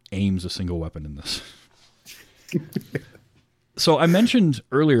nobody aims a single weapon in this. So I mentioned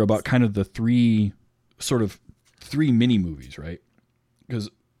earlier about kind of the three mini movies, right? Because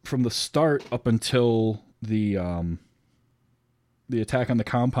from the start up until the attack on the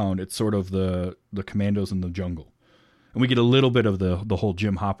compound, it's sort of the commandos in the jungle, and we get a little bit of the whole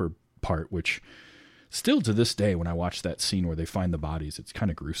Jim Hopper part, which still to this day, when I watch that scene where they find the bodies, it's kind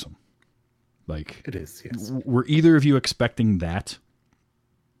of gruesome. Like It is, yes. Were either of you expecting that?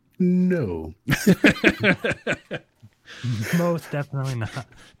 No. Most definitely not.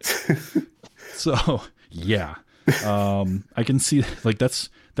 So yeah, I can see like that's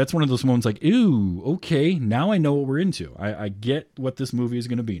one of those moments like, ooh, okay, now I know what we're into. I get what this movie is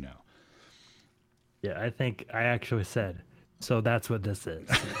going to be now. Yeah, I think I actually said So that's what this is.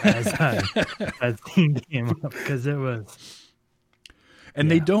 As scene came up, because it was. And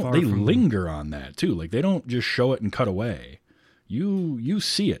Yeah, they far from- linger on that too. Like they don't just show it and cut away. You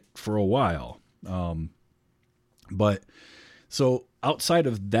see it for a while. But so outside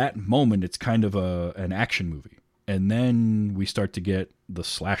of that moment, it's kind of an action movie. And then we start to get the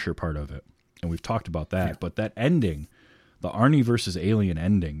slasher part of it. And we've talked about that. Yeah. But that ending, the Arnie versus Alien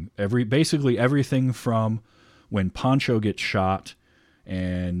ending, basically everything from when Poncho gets shot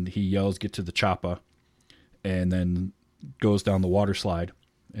and he yells, "Get to the chopper," and then goes down the water slide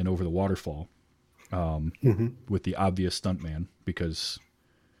and over the waterfall with the obvious stuntman, because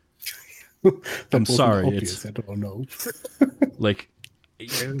I'm sorry, obvious, I don't know. like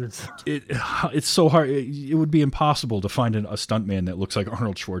it's so hard. It would be impossible to find a stuntman that looks like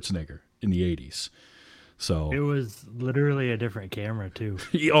Arnold Schwarzenegger in the 80s. So it was literally a different camera too.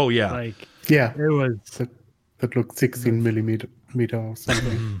 Oh yeah, Like Yeah, it was. that looked 16 millimeter or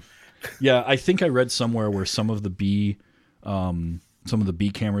something. yeah. I think I read somewhere where some of the B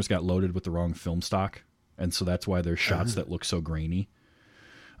cameras got loaded with the wrong film stock, and so that's why there's shots that look so grainy.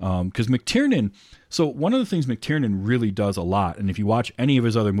 Because McTiernan, so one of the things McTiernan really does a lot, and if you watch any of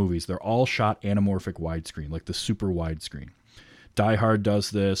his other movies, they're all shot anamorphic widescreen, like the super widescreen. Die Hard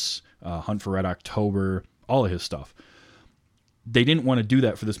does this, Hunt for Red October, all of his stuff. They didn't want to do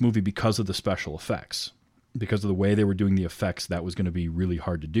that for this movie because of the special effects. Because of the way they were doing the effects, that was going to be really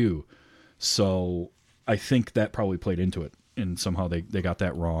hard to do. So I think that probably played into it, and somehow they got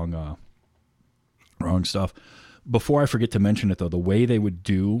that wrong stuff. Before I forget to mention it, though, the way they would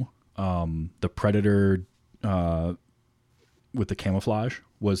do the Predator with the camouflage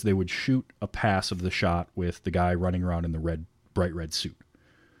was they would shoot a pass of the shot with the guy running around in the bright red suit.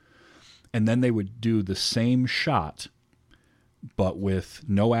 And then they would do the same shot, but with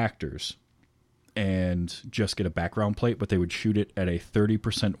no actors, and just get a background plate, but they would shoot it at a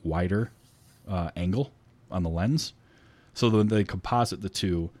 30% wider angle on the lens. So when they composite the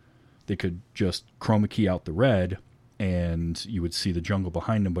two, they could just chroma key out the red and you would see the jungle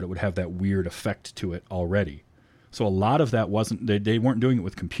behind them, but it would have that weird effect to it already. So a lot of that wasn't, they weren't doing it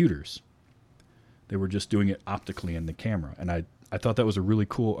with computers. They were just doing it optically in the camera. And I thought that was a really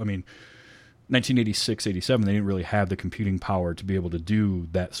cool, 1986, 87, they didn't really have the computing power to be able to do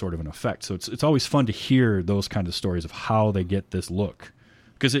that sort of an effect. So it's always fun to hear those kind of stories of how they get this look.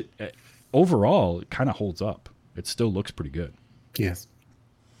 Because overall, it kind of holds up. It still looks pretty good. Yes,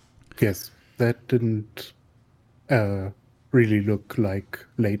 that didn't really look like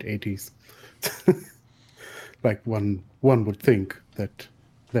late 80s. Like one would think that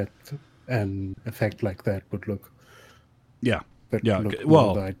an effect like that would look. Yeah. That Yeah. looked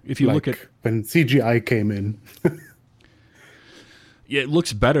Well, more if you look like at when CGI came in. yeah, it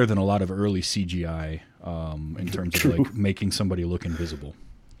looks better than a lot of early CGI in terms of like making somebody look invisible.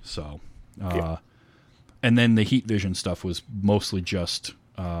 So, and then the heat vision stuff was mostly just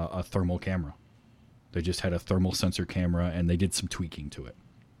a thermal camera. They just had a thermal sensor camera, and they did some tweaking to it.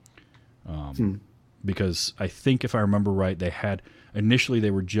 Because I think, if I remember right, initially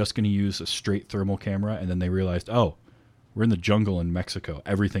they were just going to use a straight thermal camera, and then they realized, oh, we're in the jungle in Mexico.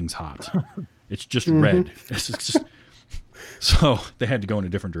 Everything's hot. It's just red. It's just, so they had to go in a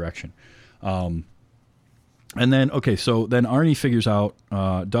different direction. And then, so then Arnie figures out,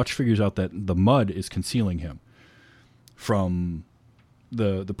 Dutch figures out that the mud is concealing him from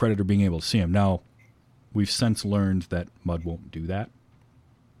the Predator being able to see him. Now, we've since learned that mud won't do that.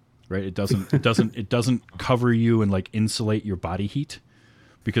 Right? It doesn't cover you and like insulate your body heat,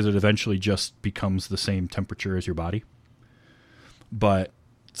 because it eventually just becomes the same temperature as your body. But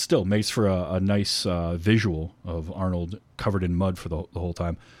still makes for a nice visual of Arnold covered in mud for the whole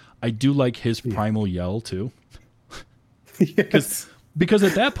time. I do like his primal yell too. Yes. Because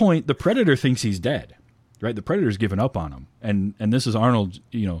at that point the Predator thinks he's dead. Right? The Predator's given up on him. And this is Arnold,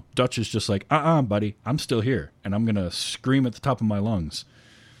 Dutch is just like, buddy, I'm still here, and I'm gonna scream at the top of my lungs.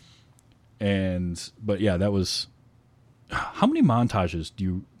 But yeah, that was. How many montages do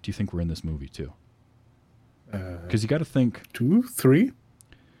you think were in this movie too? Because you got to think 2, 3.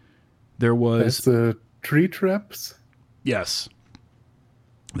 There was There's the tree traps. Yes,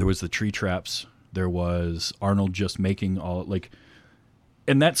 there was the tree traps. There was Arnold just making all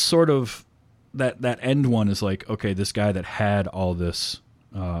and that's sort of that end one is like, okay, this guy that had all this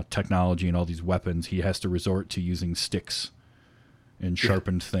technology and all these weapons, he has to resort to using sticks and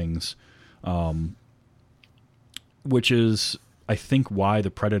sharpened things. Which is, I think, why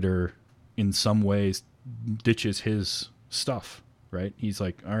the Predator, in some ways, ditches his stuff. Right? He's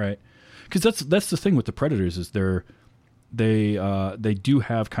like, all right, because that's the thing with the Predators is they do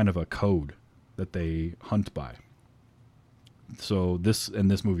have kind of a code that they hunt by. So this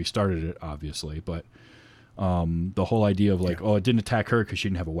movie started it, obviously, but the whole idea of like, oh, it didn't attack her because she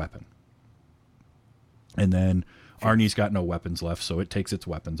didn't have a weapon. And then Arnie's got no weapons left, so it takes its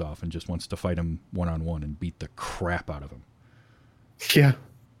weapons off and just wants to fight him one-on-one and beat the crap out of him. Yeah.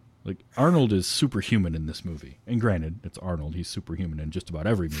 Like, Arnold is superhuman in this movie. And granted, it's Arnold. He's superhuman in just about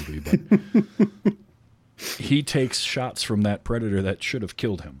every movie, but he takes shots from that predator that should have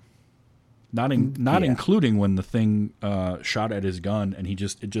killed him. Not including when the thing shot at his gun and it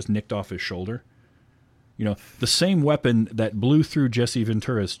just nicked off his shoulder. You know, the same weapon that blew through Jesse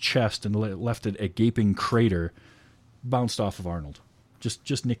Ventura's chest and left it a gaping crater bounced off of Arnold.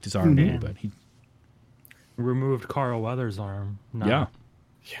 Just nicked his arm a little bit. He removed Carl Weathers' arm. Yeah.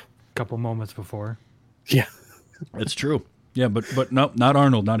 A couple moments before. Yeah. It's true. Yeah, but no, not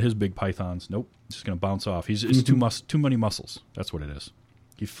Arnold, not his big pythons. Nope. It's just going to bounce off. He's too many muscles. That's what it is.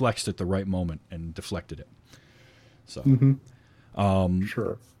 He flexed at the right moment and deflected it. So,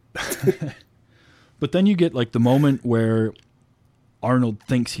 Sure. But then you get like the moment where Arnold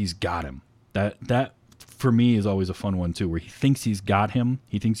thinks he's got him. That for me is always a fun one too, where he thinks he's got him.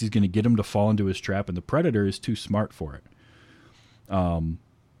 He thinks he's going to get him to fall into his trap, and the predator is too smart for it. And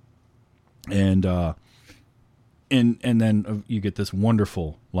then you get this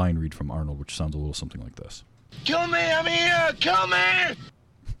wonderful line read from Arnold, which sounds a little something like this. Kill me, I'm here! Kill me!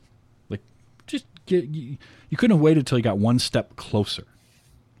 Like, just you couldn't have waited till he got one step closer.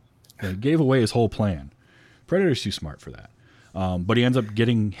 He gave away his whole plan. Predator's too smart for that. But he ends up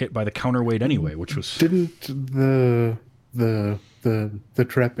getting hit by the counterweight anyway, which was... Didn't the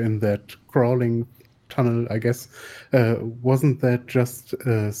trap in that crawling tunnel, I guess, wasn't that just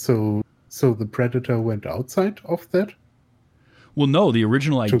so the predator went outside of that? Well, no, the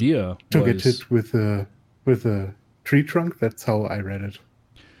original idea to was... get hit with a tree trunk. That's how I read it.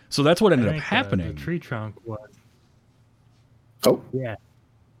 So that's what ended up think, happening. The tree trunk was... Oh. Yeah.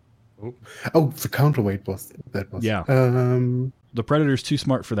 Oh, the counterweight was. Yeah. The predator's too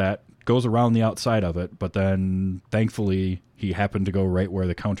smart for that. Goes around the outside of it, but then thankfully he happened to go right where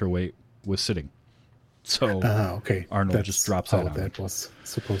the counterweight was sitting. So okay. Arnold just drops how that on. That was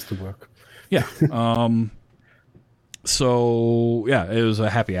supposed to work. Yeah. So yeah, it was a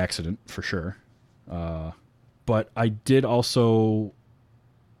happy accident for sure. But I did also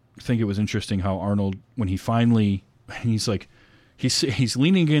think it was interesting how Arnold, when he's like, he's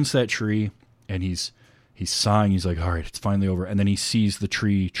leaning against that tree and he's sighing. He's like, all right, it's finally over. And then he sees the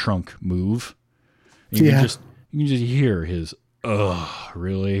tree trunk move. And you can just hear his,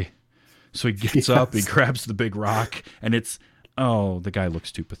 really? So he gets up, he grabs the big rock, and the guy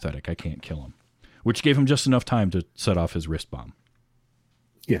looks too pathetic. I can't kill him. Which gave him just enough time to set off his wrist bomb.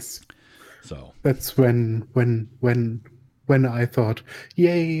 Yes. So that's when I thought,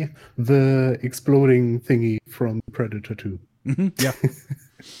 yay, the exploding thingy from Predator 2. Mm-hmm. Yeah.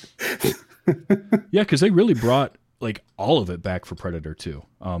 Yeah, because they really brought like all of it back for Predator 2,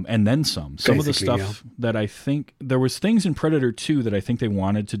 and then some. Some of the stuff that I think there was things in Predator 2 that I think they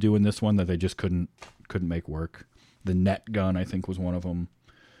wanted to do in this one that they just couldn't make work. The net gun, I think, was one of them.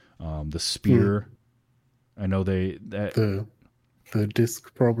 The spear, I know the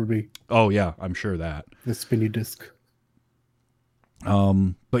disc probably. Oh yeah, I'm sure that the spinny disc.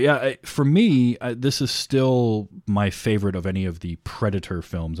 But yeah, for me, this is still my favorite of any of the Predator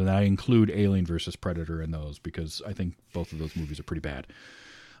films, and I include Alien versus Predator in those because I think both of those movies are pretty bad.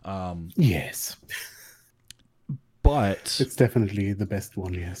 Yes, but it's definitely the best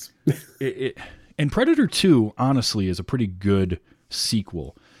one. Yes, and Predator 2, honestly, is a pretty good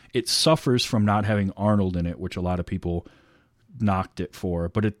sequel. It suffers from not having Arnold in it, which a lot of people knocked it for,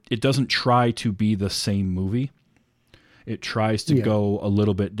 but it doesn't try to be the same movie. It tries to go a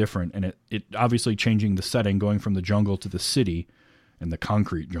little bit different, and it obviously changing the setting, going from the jungle to the city and the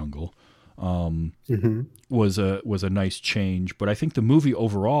concrete jungle, was a nice change. But I think the movie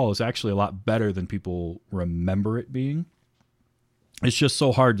overall is actually a lot better than people remember it being. It's just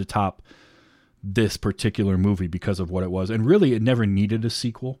so hard to top this particular movie because of what it was, and really, it never needed a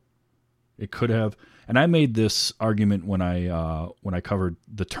sequel. It could have, and I made this argument when I covered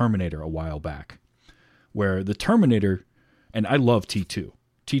The Terminator a while back, where The Terminator. And I love T2.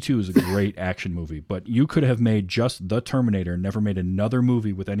 T2 is a great action movie, but you could have made just The Terminator, never made another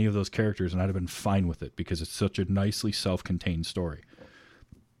movie with any of those characters, and I'd have been fine with it because it's such a nicely self-contained story.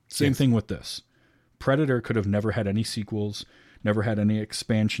 Same thing with this. Predator could have never had any sequels, never had any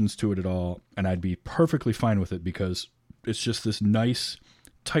expansions to it at all, and I'd be perfectly fine with it because it's just this nice,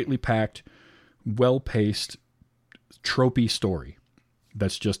 tightly packed, well-paced, tropey story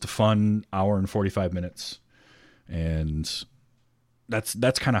that's just a fun hour and 45 minutes. And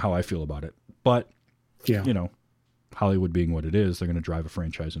that's kind of how I feel about it. But, you know, Hollywood being what it is, they're going to drive a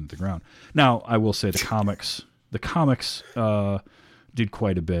franchise into the ground. Now, I will say the comics did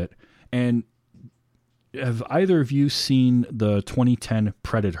quite a bit. And have either of you seen the 2010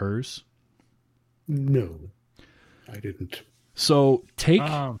 Predators? No, I didn't. So take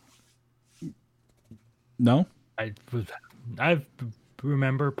no. I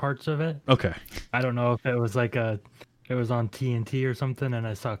remember parts of it. Okay. I don't know if it was like it was on TNT or something, and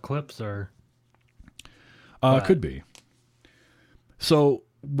I saw clips or. Could be. So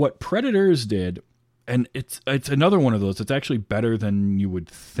what Predators did, and it's another one of those. It's actually better than you would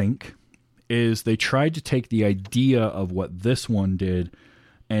think. Is they tried to take the idea of what this one did,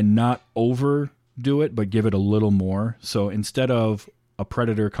 and not overdo it, but give it a little more. So instead of a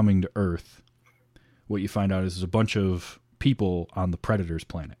predator coming to Earth, what you find out is there's a bunch of people on the Predators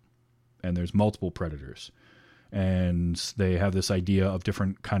planet, and there's multiple predators, and they have this idea of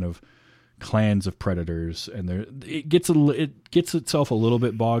different kind of clans of predators, and it gets itself a little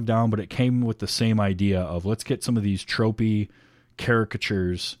bit bogged down, but it came with the same idea of let's get some of these tropey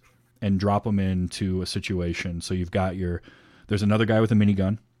caricatures and drop them into a situation. So you've got there's another guy with a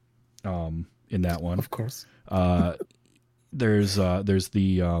minigun in that one, Of course. There's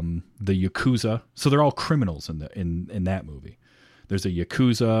the Yakuza. So they're all criminals in that movie. There's a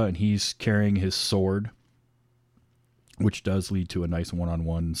Yakuza, and he's carrying his sword, which does lead to a nice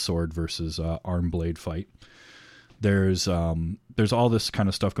one-on-one sword versus arm blade fight. There's all this kind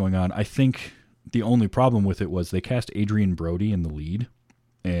of stuff going on. I think the only problem with it was they cast Adrian Brody in the lead,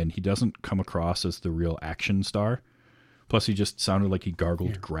 and he doesn't come across as the real action star. Plus, he just sounded like he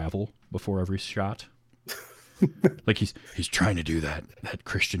gargled gravel before every shot. Like he's trying to do that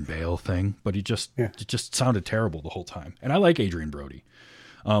Christian Bale thing, but it just sounded terrible the whole time. And I like Adrian Brody,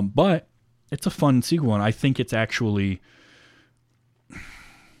 but it's a fun sequel, and I think it's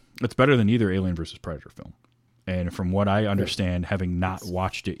better than either Alien versus Predator film. And from what I understand, having not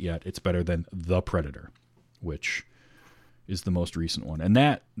watched it yet, it's better than The Predator, which is the most recent one. And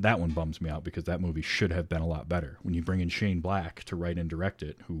that one bums me out because that movie should have been a lot better. When you bring in Shane Black to write and direct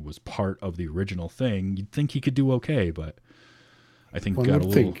it, who was part of the original thing, you'd think he could do okay, but I think I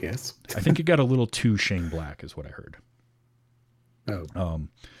think it got a little too Shane Black is what I heard. Oh.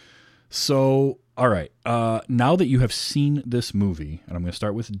 So, all right. Now that you have seen this movie, and I'm going to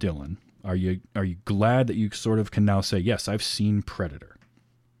start with Dylan, are you glad that you sort of can now say, yes, I've seen Predator?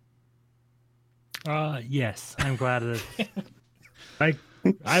 Yes, I'm glad that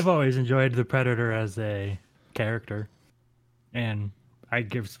I've always enjoyed the Predator as a character, and I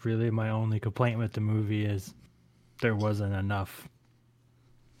guess really my only complaint with the movie is there wasn't enough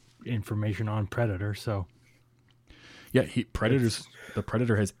information on Predator. So yeah, the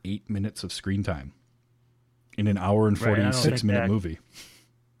Predator has 8 minutes of screen time in an hour and 46-minute movie.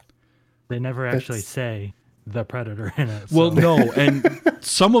 They never actually say the Predator in it. Well, no, and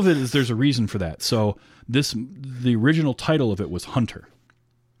some of it is there's a reason for that. So the original title of it was Hunter.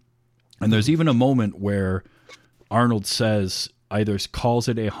 And there's even a moment where Arnold either calls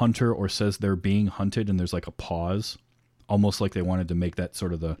it a hunter or says they're being hunted, and there's like a pause, almost like they wanted to make that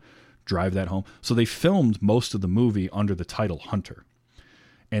sort of drive that home. So they filmed most of the movie under the title Hunter.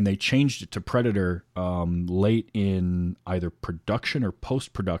 And they changed it to Predator late in either production or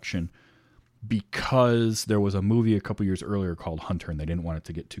post-production because there was a movie a couple years earlier called Hunter, and they didn't want it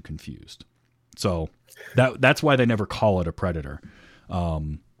to get too confused. So that's why they never call it a Predator.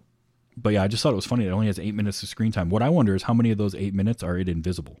 But yeah, I just thought it was funny. It only has 8 minutes of screen time. What I wonder is how many of those 8 minutes are it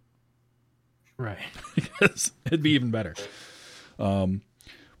invisible? Right. Because it'd be even better.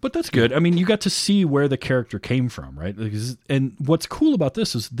 But that's good. I mean, you got to see where the character came from, right? And what's cool about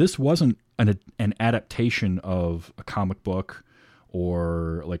this is this wasn't an adaptation of a comic book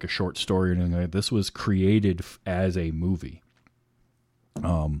or like a short story or anything like that. This was created as a movie,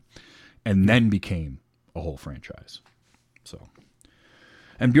 and then became a whole franchise. So,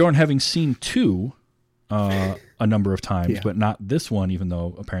 and Bjorn, having seen 2 a number of times, but not this one, even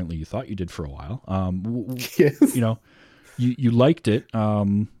though apparently you thought you did for a while. Yes. You know, you liked it.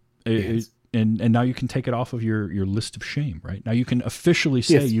 Yes. And now you can take it off of your list of shame, right? Now you can officially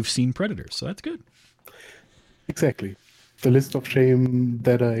say you've seen Predators, so that's good. Exactly. The list of shame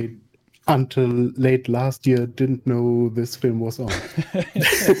that I, until late last year, didn't know this film was on.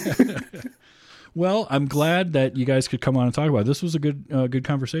 Well, I'm glad that you guys could come on and talk about it. This was a good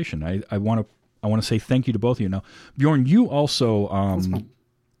conversation. I want to say thank you to both of you. Now, Bjorn, you also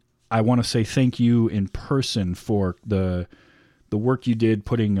I want to say thank you in person for the work you did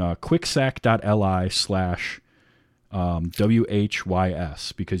putting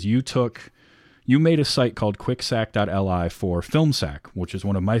quicksack.li/WHYS, because you made a site called quicksack.li for FilmSack, which is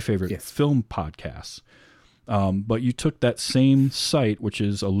one of my favorite film podcasts. But you took that same site, which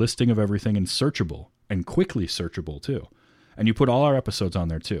is a listing of everything and searchable and quickly searchable too. And you put all our episodes on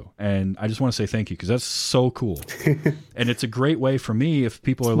there too. And I just want to say thank you because that's so cool. And it's a great way for me if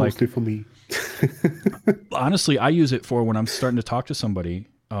people are like, mostly for me. honestly, I use it for when I'm starting to talk to somebody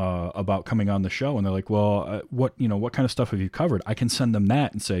about coming on the show, and they're like, "Well, what kind of stuff have you covered?" I can send them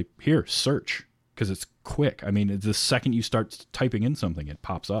that and say, "Here, search," because it's quick. I mean, the second you start typing in something, it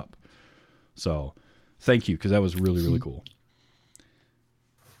pops up. So, thank you, because that was really, really cool.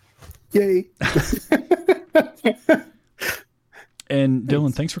 Yay! And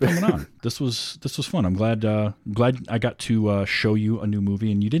Dylan, thanks for coming on. This was fun. I'm glad I got to show you a new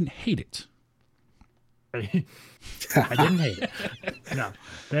movie, and you didn't hate it. I didn't hate it. No,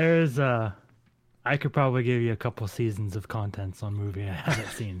 there's I could probably give you a couple seasons of contents on movie I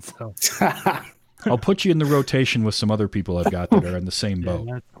haven't seen. So I'll put you in the rotation with some other people I've got that are in the same boat.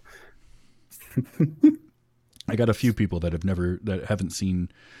 I got a few people that haven't seen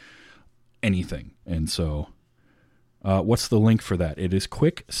anything, and so what's the link for that? It is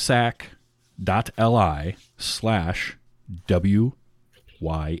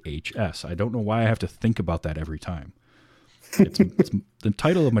quicksack.li/WYHS. I don't know why I have to think about that every time. It's the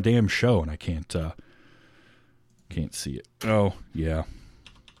title of my damn show, and I can't see it. Oh, yeah.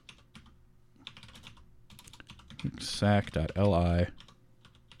 Sack.li.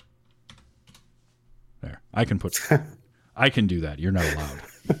 There. I can do that. You're not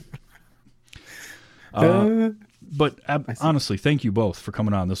allowed. But honestly, thank you both for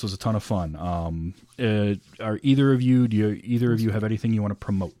coming on. This was a ton of fun. Do either of you have anything you want to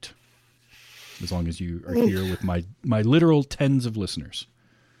promote? As long as you are here with my literal tens of listeners.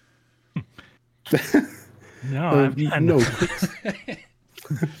 No, no.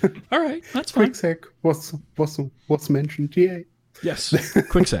 All right, that's fine. Quicksack was mentioned. Yay! Yes,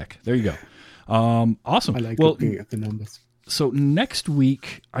 Quicksack. There you go. Awesome. I like looking at the numbers. So next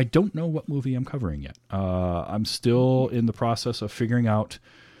week, I don't know what movie I'm covering yet. I'm still in the process of figuring out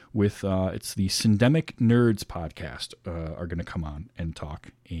with, it's the Syndemic Nerds podcast are going to come on and talk,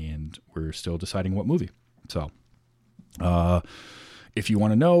 and we're still deciding what movie. So if you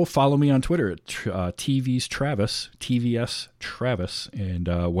want to know, follow me on Twitter at TVS Travis, and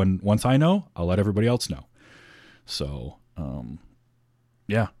once I know, I'll let everybody else know. So,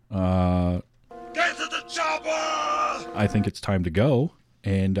 yeah. Get to the chopper! I think it's time to go.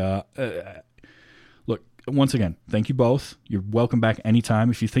 And look, once again, thank you both. You're welcome back anytime.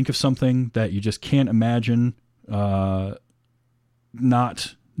 If you think of something that you just can't imagine not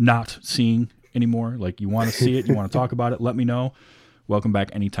seeing anymore, like you want to see it, you want to talk about it, let me know. Welcome back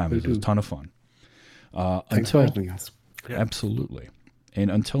anytime. It was a ton of fun. Thanks for having us. Absolutely. And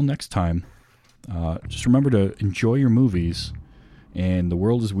until next time, just remember to enjoy your movies. And the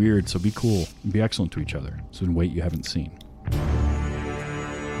world is weird, so be cool and be excellent to each other. So in a way you haven't seen.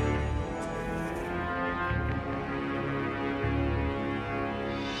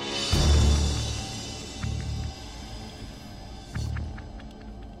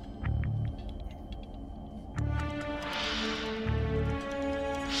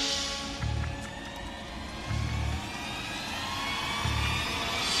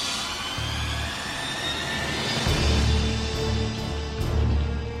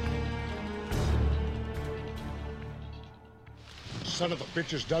 Son of a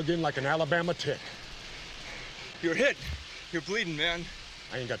bitch is dug in like an Alabama tick. You're hit. You're bleeding, man.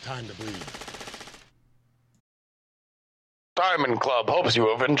 I ain't got time to bleed. Diamond Club hopes you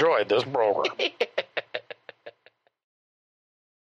have enjoyed this program.